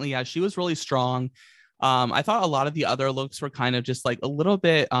 Definitely. Yeah, she was really strong. I thought a lot of the other looks were kind of just like a little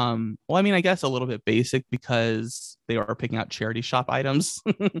bit, I guess a little bit basic because they are picking out charity shop items.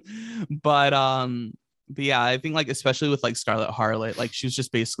 but yeah, I think like, especially with like Scarlet Harlot, like she was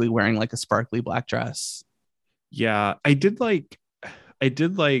just basically wearing like a sparkly black dress. Yeah, I did like,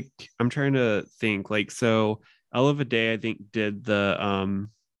 I'm trying to think like, so Ella Vidae, I think did the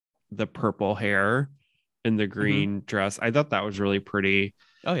purple hair. in the green dress. I thought that was really pretty.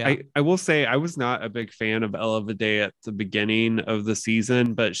 Oh yeah. I will say I was not a big fan of Ella Vidae at the beginning of the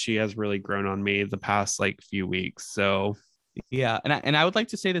season, but she has really grown on me the past like few weeks. So yeah, and I would like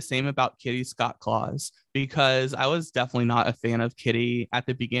to say the same about Kitty Scott Claus, because I was definitely not a fan of Kitty at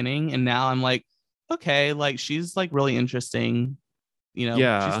the beginning, and now I'm like, okay, like she's like really interesting. You know,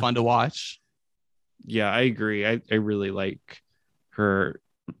 she's fun to watch. Yeah, I agree. I really like her,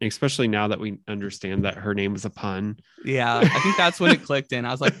 especially now that we understand that her name is a pun. Yeah, I think that's when it clicked in.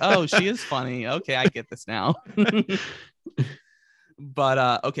 I was like, oh, she is funny. Okay, I get this now.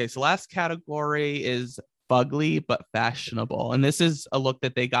 But okay, so last category is fugly but fashionable, and this is a look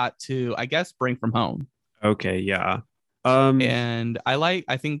that they got to, I guess, bring from home. Okay, yeah. And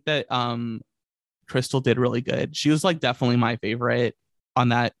I think that Crystal did really good. She was like definitely my favorite on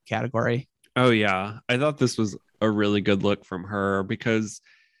that category. Oh yeah, I thought this was a really good look from her, because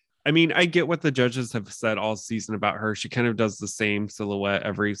I mean, I get what the judges have said all season about her. She kind of does the same silhouette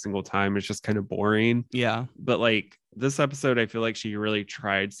every single time. It's just kind of boring. Yeah. But like this episode, I feel like she really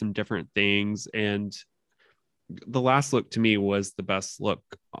tried some different things, and the last look to me was the best look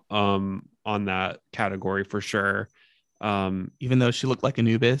on that category for sure. Even though she looked like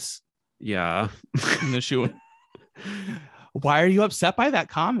Anubis. Yeah. Even though she Why are you upset by that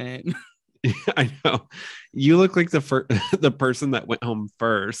comment? I know. You look like the person that went home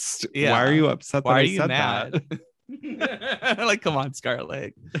first. Yeah. Why are you upset that Why are I you said mad? That? Like, come on,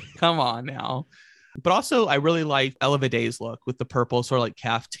 Scarlett. Come on now. But also, I really like Ella Vidae's look with the purple sort of like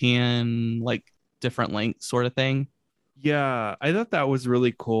caftan, like different length sort of thing. Yeah, I thought that was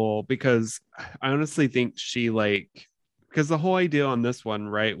really cool, because I honestly think she because the whole idea on this one,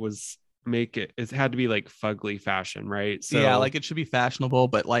 right, was it had to be like fugly fashion, right? So yeah, like it should be fashionable,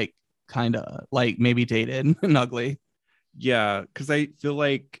 but like kind of like maybe dated and ugly. Yeah, because I feel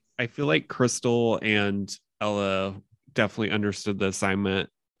like Crystal and Ella definitely understood the assignment.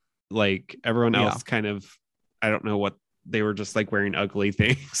 Like everyone else kind of, I don't know what, they were just like wearing ugly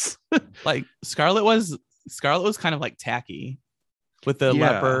things. Like Scarlett was kind of like tacky with the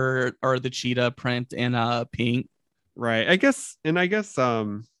leopard or the cheetah print in pink. Right. I guess I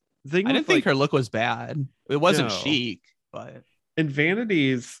didn't think her look was bad. It wasn't chic, but in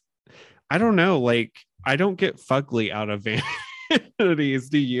Vanities, I don't know, like I don't get fugly out of Vanities.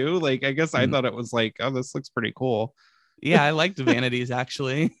 Do you? Like, I guess I thought it was like, oh, this looks pretty cool. Yeah, I liked Vanities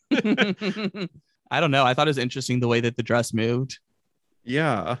actually. I don't know. I thought it was interesting the way that the dress moved.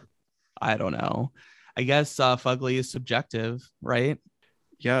 Yeah. I don't know. I guess fugly is subjective, right?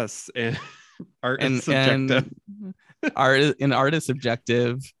 Yes. And art is subjective. And art is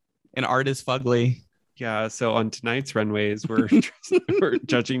subjective, and art is fugly. Yeah. So on tonight's runways, we're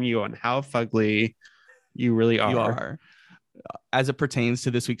judging you on how fugly you really are. You are. As it pertains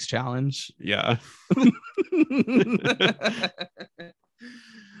to this week's challenge. Yeah.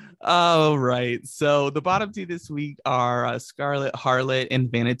 All right. So the bottom two this week are Scarlett Harlot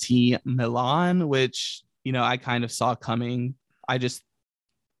and Vanity Milan, which, you know, I kind of saw coming. I just,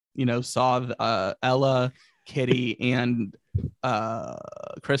 you know, saw Ella, Kitty, and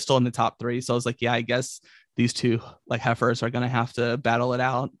Crystal in the top three. So I was like, yeah, I guess these two like heifers are going to have to battle it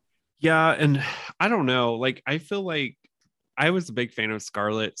out. Yeah. And I don't know. Like, I feel like I was a big fan of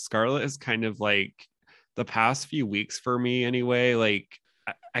Scarlett. Scarlett is kind of like the past few weeks for me anyway. Like,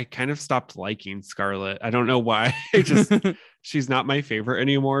 I kind of stopped liking Scarlett. I don't know why. She's not my favorite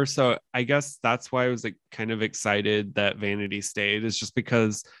anymore. So I guess that's why I was like kind of excited that Vanity stayed, is just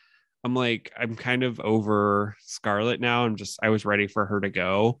because I'm like, I'm kind of over Scarlett now. I was ready for her to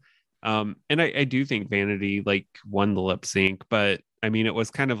go. And I do think Vanity like won the lip sync, but I mean, it was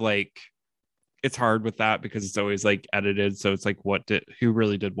kind of like, it's hard with that because it's always like edited. So it's like, who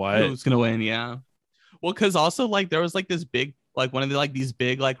really did what? Who's going to win? Yeah. Well, because also like there was like this big, like one of the like these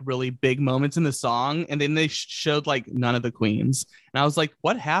big, like really big moments in the song. And then they showed like none of the queens. And I was like,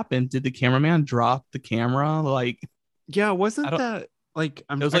 what happened? Did the cameraman drop the camera? Like, yeah, wasn't that like,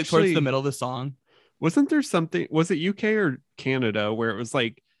 it was like towards the middle of the song. Wasn't there something, was it UK or Canada where it was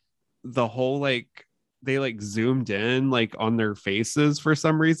like the whole, like they like zoomed in like on their faces for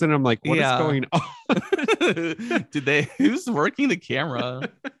some reason? I'm like, what is going on? Who's working the camera?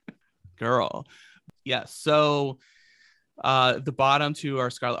 Girl. Yeah. So the bottom two are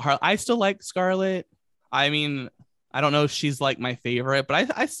Scarlett Harlot. I still like Scarlett. I mean, I don't know if she's like my favorite,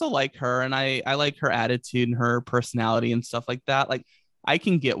 but I still like her, and I like her attitude and her personality and stuff like that. Like, I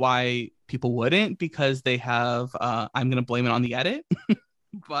can get why people wouldn't, because they have I'm gonna blame it on the edit.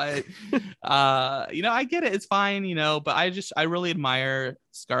 But you know, I get it, it's fine, you know, but I really admire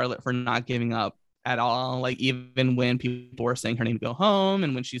Scarlett for not giving up at all. Like even when people were saying her name to go home,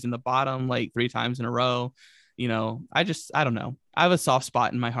 and when she's in the bottom like 3 times in a row, I don't know. I have a soft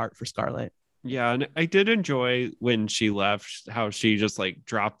spot in my heart for Scarlett. Yeah, and I did enjoy when she left, how she just like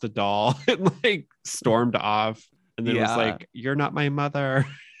dropped the doll and like stormed off, and then was like, "You're not my mother."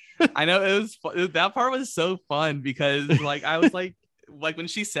 I know that part was so fun because like I was like when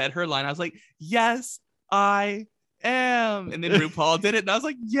she said her line, I was like, "Yes, I am," and then RuPaul did it, and I was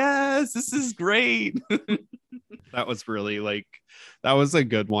like, "Yes, this is great." That was really like, that was a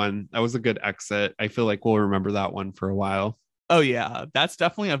good one. That was a good exit. I feel like we'll remember that one for a while. Oh yeah, that's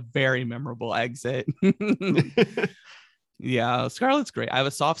definitely a very memorable exit. Yeah, Scarlett's great. I have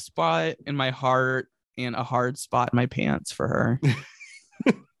a soft spot in my heart and a hard spot in my pants for her.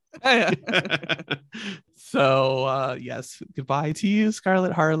 So yes, goodbye to you,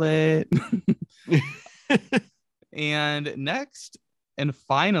 Scarlett Harlot. And next and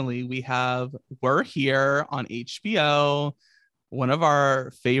finally, we have We're Here on HBO, one of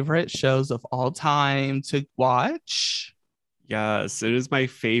our favorite shows of all time to watch. Yes, it is my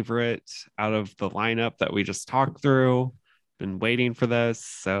favorite out of the lineup that we just talked through. Been waiting for this,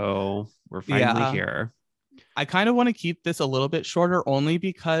 so we're finally here. I kind of want to keep this a little bit shorter only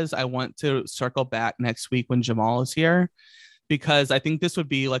because I want to circle back next week when Jamal is here, because I think this would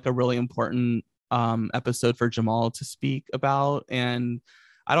be like a really important episode for Jamal to speak about. And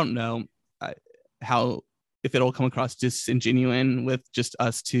I don't know how, if it'll come across disingenuine with just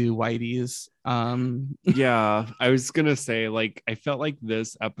us two whiteys. Yeah, I was gonna say, like, I felt like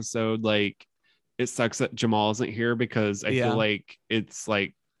this episode, like, it sucks that Jamal isn't here, because I feel like it's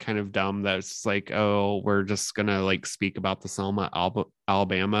like kind of dumb that it's like, oh, we're just gonna like speak about the Selma,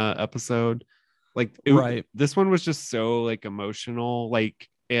 Alabama episode. Like, right. This one was just so like emotional, like,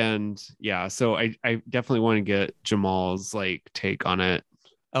 and yeah, so I definitely want to get Jamal's like take on it.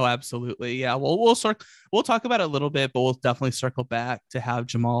 Oh, absolutely. Yeah. Well, we'll talk about it a little bit, but we'll definitely circle back to have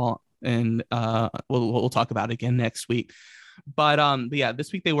Jamal, and we'll talk about it again next week. But yeah,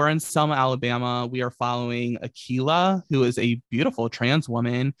 this week they were in Selma, Alabama. We are following Akilah, who is a beautiful trans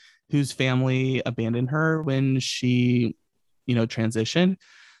woman whose family abandoned her when she, transitioned.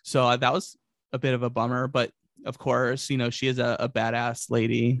 So that was a bit of a bummer, but of course, she is a badass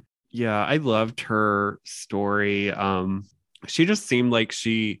lady. Yeah, I loved her story. She just seemed like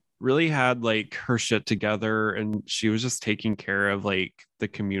she really had like her shit together, and she was just taking care of like the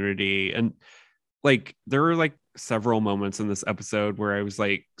community. And like there were like several moments in this episode where I was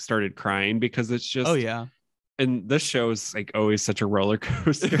like started crying, because it's just, oh yeah, and this show is like always such a roller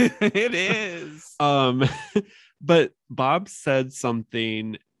coaster. It is. But Bob said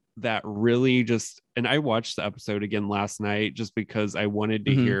something that really just, and I watched the episode again last night just because I wanted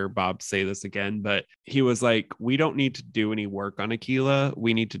to hear Bob say this again, but he was like, we don't need to do any work on Akilah,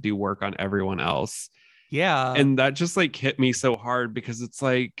 we need to do work on everyone else. Yeah. And that just like hit me so hard, because it's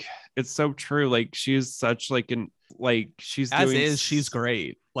like, it's so true. Like she's such like she's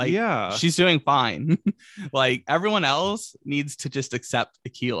great. Like, yeah, she's doing fine. Like everyone else needs to just accept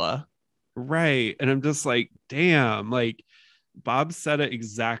Akilah. Right. And I'm just like, damn, like Bob said it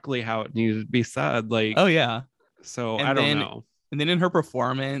exactly how it needed to be said. Like, oh yeah. So I don't know. And then in her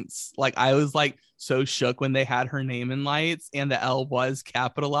performance, like I was like so shook when they had her name in lights and the L was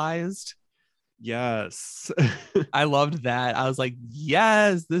capitalized. Yes. I loved that. I was like,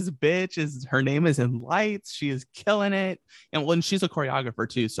 yes, this bitch her name is in lights. She is killing it. And when she's a choreographer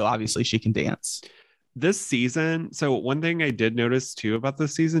too, so obviously she can dance. This season, so one thing I did notice too about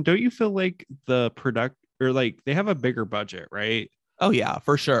this season, don't you feel like the product, or like they have a bigger budget, right? Oh yeah,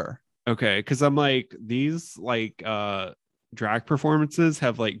 for sure. Okay, because I'm like, these like drag performances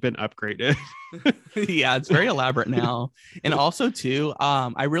have like been upgraded. Yeah, it's very elaborate now. And also too,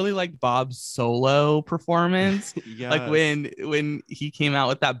 I really like Bob's solo performance. Yes. Like when he came out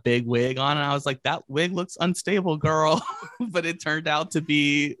with that big wig on, and I was like, that wig looks unstable, girl. But it turned out to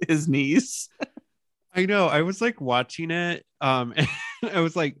be his niece. I know. I was like watching it, and I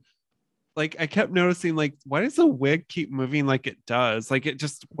was like I kept noticing, like, why does the wig keep moving like it does? Like it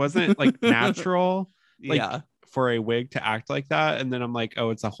just wasn't like natural. Like, yeah. For a wig to act like that. And then I'm like,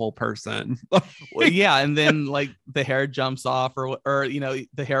 oh, it's a whole person. Well, yeah. And then like the hair jumps off, or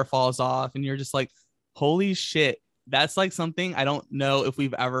the hair falls off, and you're just like, holy shit. That's like something I don't know if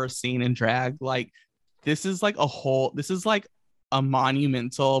we've ever seen in drag. Like this is like a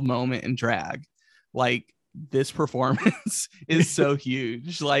monumental moment in drag. Like this performance is so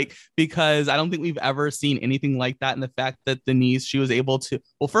huge, like, because I don't think we've ever seen anything like that. And the fact that Denise, she was able to,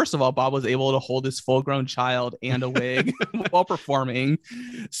 well, first of all, Bob was able to hold his full-grown child and a wig while performing.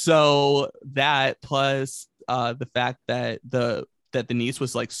 So that plus the fact that the that the niece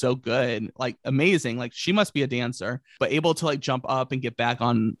was like so good, like amazing. Like she must be a dancer, but able to like jump up and get back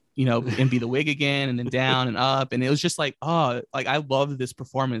on, you know, and be the wig again and then down and up. And it was just like, oh, like I loved this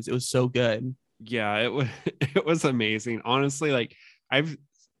performance. It was so good. Yeah, it was it was amazing. Honestly, like I've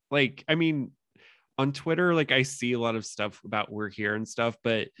like I mean on Twitter, like I see a lot of stuff about We're Here and stuff,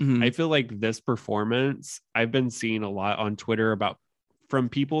 but Mhm. I feel like this performance I've been seeing a lot on Twitter about from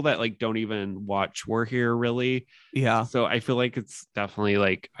people that like don't even watch We're Here really. Yeah. So I feel like it's definitely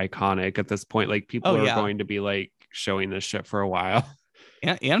like iconic at this point. Like people Oh, are yeah. going to be like showing this shit for a while.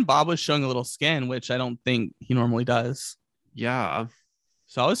 And Bob was showing a little skin, which I don't think he normally does. Yeah.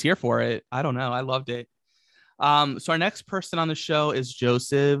 So I was here for it. I don't know. I loved it. So our next person on the show is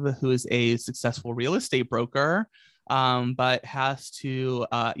Joseph, who is a successful real estate broker, but has to,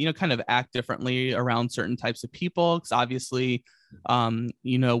 you know, kind of act differently around certain types of people. Because obviously,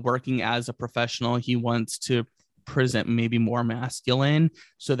 you know, working as a professional, he wants to present maybe more masculine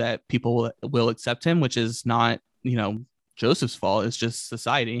so that people will accept him, which is not, you know, Joseph's fault. It's just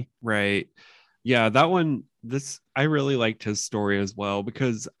society. Right. Yeah, that one, this, I really liked his story as well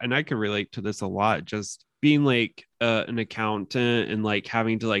because, and I could relate to this a lot, just being like an accountant and like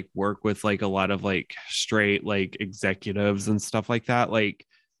having to like work with like a lot of like straight like executives and stuff like that. Like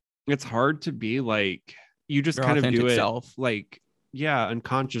it's hard to be like, you just Your kind of do authentic it self. like, yeah,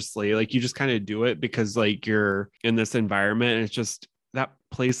 unconsciously, like you just kind of do it because like you're in this environment and it's just that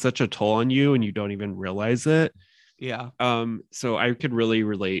plays such a toll on you and you don't even realize it. Yeah. So I could really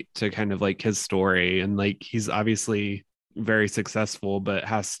relate to kind of like his story, and like he's obviously very successful but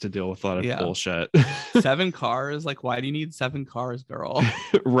has to deal with a lot of bullshit. 7 cars, like why do you need 7 cars, girl?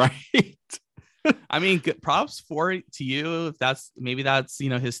 Right. I mean, props for it to you if that's maybe that's, you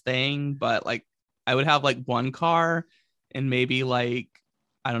know, his thing, but like I would have like 1 car and maybe like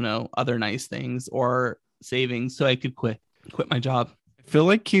I don't know, other nice things or savings so I could quit my job. I feel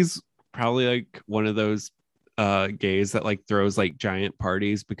like he's probably like one of those gays that like throws like giant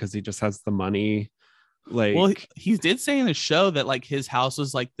parties because he just has the money. Like, well, he did say in the show that like his house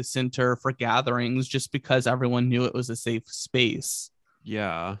was like the center for gatherings just because everyone knew it was a safe space.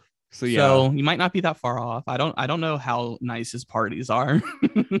 Yeah. So you might not be that far off. I don't know how nice his parties are.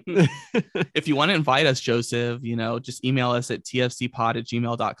 If you want to invite us, Joseph, you know, just email us at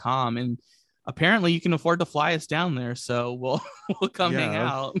tfcpod@gmail.com, and apparently you can afford to fly us down there, so we'll come hang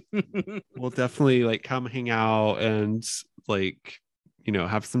out. We'll definitely like come hang out and like, you know,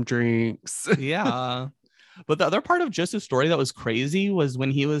 have some drinks. Yeah. But the other part of Joseph's story that was crazy was when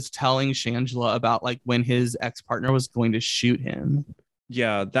he was telling Shangela about like when his ex-partner was going to shoot him.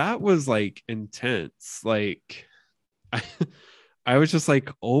 Yeah, that was like intense. Like I was just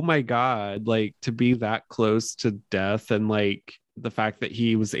like, oh my God, like to be that close to death, and like the fact that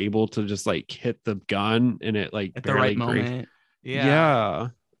he was able to just like hit the gun and it like at the right moment. Yeah.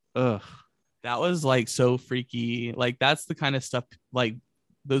 Ugh. That was like so freaky. Like that's the kind of stuff, like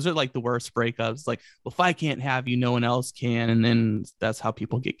those are like the worst breakups. Like, well, if I can't have you, no one else can. And then that's how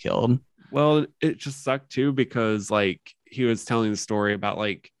people get killed. Well, it just sucked too because like he was telling the story about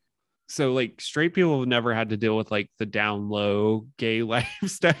like, so like straight people have never had to deal with like the down low gay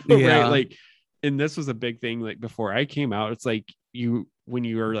lifestyle, right? Like, and this was a big thing. Like before I came out, it's like when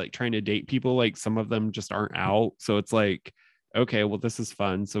you are like trying to date people, like some of them just aren't out. So it's like, okay, well, this is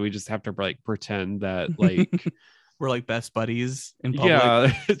fun. So we just have to like pretend that like we're like best buddies in public.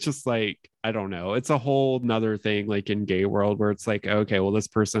 Yeah, it's just like, I don't know. It's a whole nother thing like in gay world where it's like, okay, well, this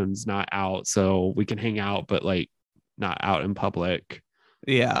person's not out, so we can hang out, but like not out in public.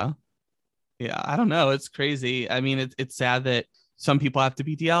 Yeah. I don't know. It's crazy. I mean, it's sad that some people have to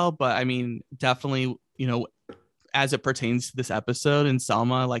be DL, but I mean, definitely, you know, as it pertains to this episode in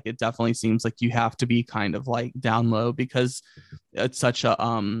Selma, like it definitely seems like you have to be kind of like down low because it's such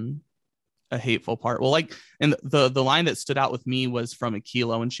a hateful part. Well, like, and the line that stood out with me was from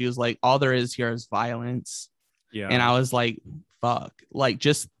Akila when she was like, all there is here is violence. Yeah. And I was like, fuck, like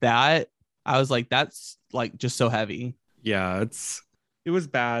just that. I was like, that's like just so heavy. Yeah, it was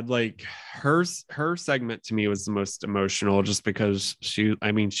bad. Like her segment to me was the most emotional just because she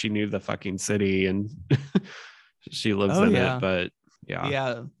knew the fucking city and she lives in it, but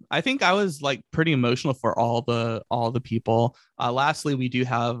yeah. I think I was like pretty emotional for all the people. Lastly, we do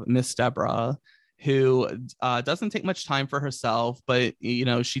have Miss Deborah, who doesn't take much time for herself, but you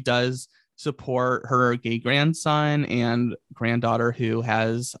know, she does support her gay grandson and granddaughter who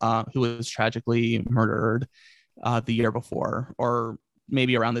was tragically murdered the year before, or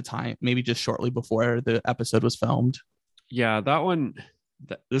maybe around the time, maybe just shortly before the episode was filmed. Yeah,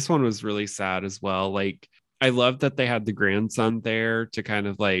 this one was really sad as well. Like I love that they had the grandson there to kind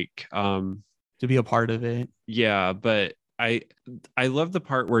of like to be a part of it. Yeah, but I love the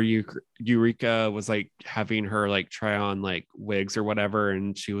part where Eureka was like having her like try on like wigs or whatever,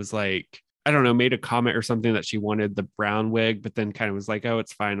 and she was like, I don't know, made a comment or something that she wanted the brown wig, but then kind of was like, oh,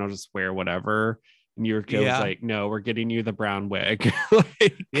 it's fine, I'll just wear whatever. And Eureka was like, no, we're getting you the brown wig.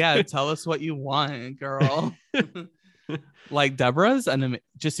 Like, yeah, tell us what you want, girl. Like Deborah's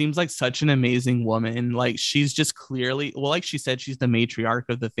just seems like such an amazing woman. Like she's just clearly, well, like she said, she's the matriarch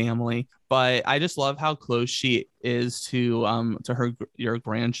of the family. But I just love how close she is to your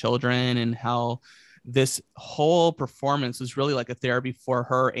grandchildren, and how this whole performance was really like a therapy for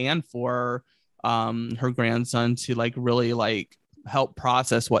her and for her grandson to like really like help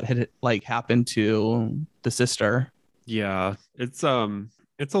process what had like happened to the sister. Yeah, it's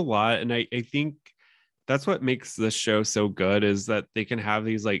a lot, and I think that's what makes this show so good, is that they can have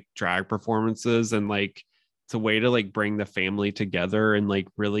these like drag performances, and like it's a way to like bring the family together and like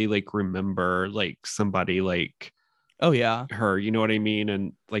really like remember like somebody like, oh yeah, her, you know what I mean?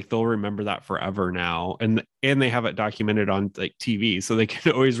 And like they'll remember that forever now, and they have it documented on like TV, so they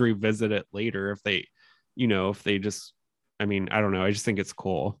can always revisit it later if they, you know, if they just, I mean, I don't know, I just think it's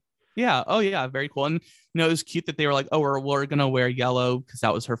cool. Yeah. Oh, yeah. Very cool. And, it was cute that they were like, oh, we're going to wear yellow because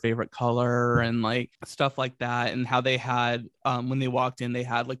that was her favorite color, and like stuff like that. And how they had, when they walked in, they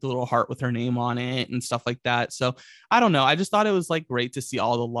had like the little heart with her name on it and stuff like that. So I don't know. I just thought it was like great to see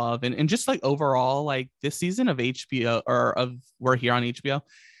all the love, and just like overall, like this season of HBO or of We're Here on HBO,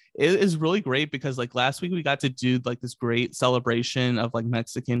 it is really great because like last week we got to do like this great celebration of like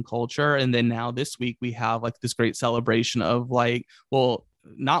Mexican culture. And then now this week we have like this great celebration of like, well,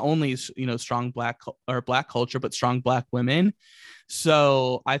 not only strong black culture, but strong black women.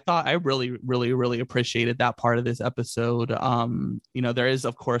 So I thought I really really appreciated that part of this episode. There is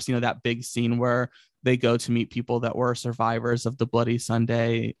of course that big scene where they go to meet people that were survivors of the Bloody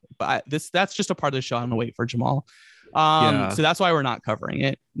Sunday, but that's just a part of the show. I'm gonna wait for Jamal. So that's why we're not covering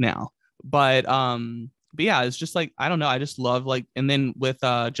it now, but yeah, it's just like, I don't know, I just love like, and then with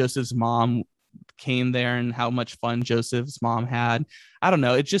Joseph's mom came there and how much fun Joseph's mom had. I don't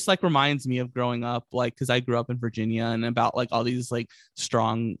know, it just like reminds me of growing up, like because I grew up in Virginia, and about like all these like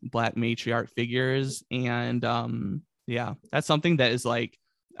strong black matriarch figures. And yeah, that's something that is like,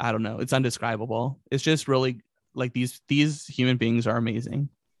 I don't know, it's undescribable. It's just really like these human beings are amazing.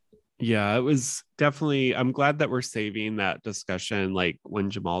 Yeah, it was definitely, I'm glad that we're saving that discussion like when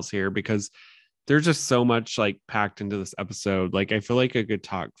Jamal's here, because there's just so much like packed into this episode. Like I feel like I could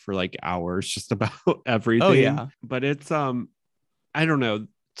talk for like hours just about everything. Oh yeah. But it's I don't know,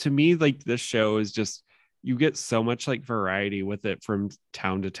 to me like this show is just, you get so much like variety with it from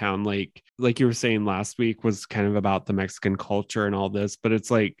town to town. Like you were saying last week was kind of about the Mexican culture and all this, but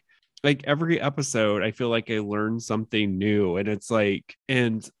it's like every episode I feel like I learned something new. And it's like,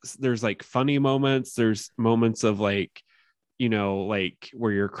 and there's like funny moments, there's moments of like, like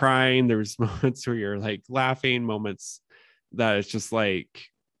where you're crying, there's moments where you're like laughing, moments that it's just like,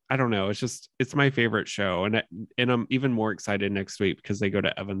 I don't know, it's my favorite show. And I'm even more excited next week because they go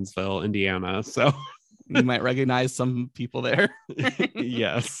to Evansville, Indiana, so you might recognize some people there.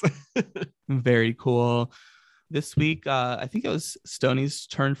 Yes. Very cool. This week I think it was Stoney's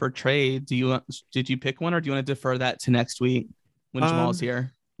turn for trade. Did you pick one, or do you want to defer that to next week when Jamal's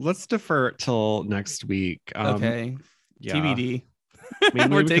here? Let's defer it till next week. Okay. Yeah. TBD.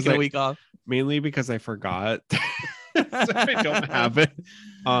 We're taking a week off. Mainly because I forgot. So I don't have it.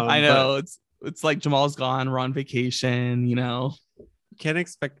 I know, it's like Jamal's gone. We're on vacation, Can't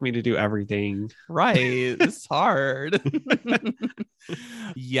expect me to do everything. Right. It's hard.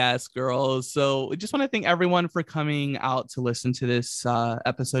 Yes, girls. So we just want to thank everyone for coming out to listen to this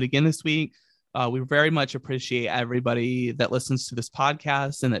episode again this week. We very much appreciate everybody that listens to this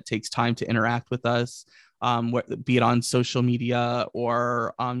podcast and that takes time to interact with us. Be it on social media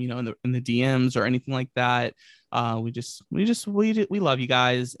or in the DMs or anything like that. We love you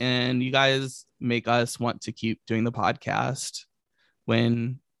guys, and you guys make us want to keep doing the podcast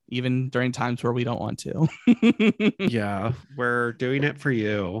when even during times where we don't want to. Yeah, we're doing it for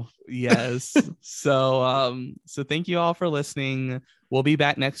you. Yes. So thank you all for listening. We'll be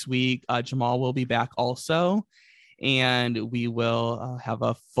back next week. Jamal will be back also. And we will have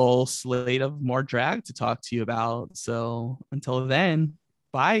a full slate of more drag to talk to you about. So until then,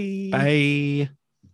 bye. Bye.